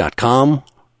nakedlyexaminedmusic.com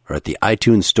or at the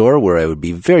iTunes store, where I would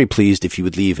be very pleased if you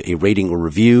would leave a rating or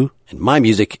review. And my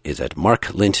music is at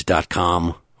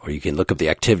marklint.com, or you can look up the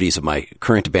activities of my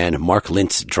current band, Mark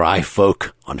Lint's Dry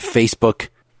Folk, on Facebook,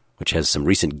 which has some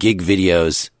recent gig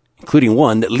videos, including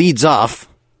one that leads off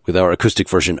with our acoustic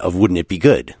version of Wouldn't It Be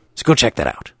Good? So go check that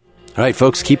out. All right,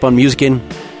 folks, keep on musicking.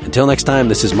 Until next time,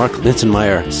 this is Mark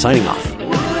Linsenmeyer signing off.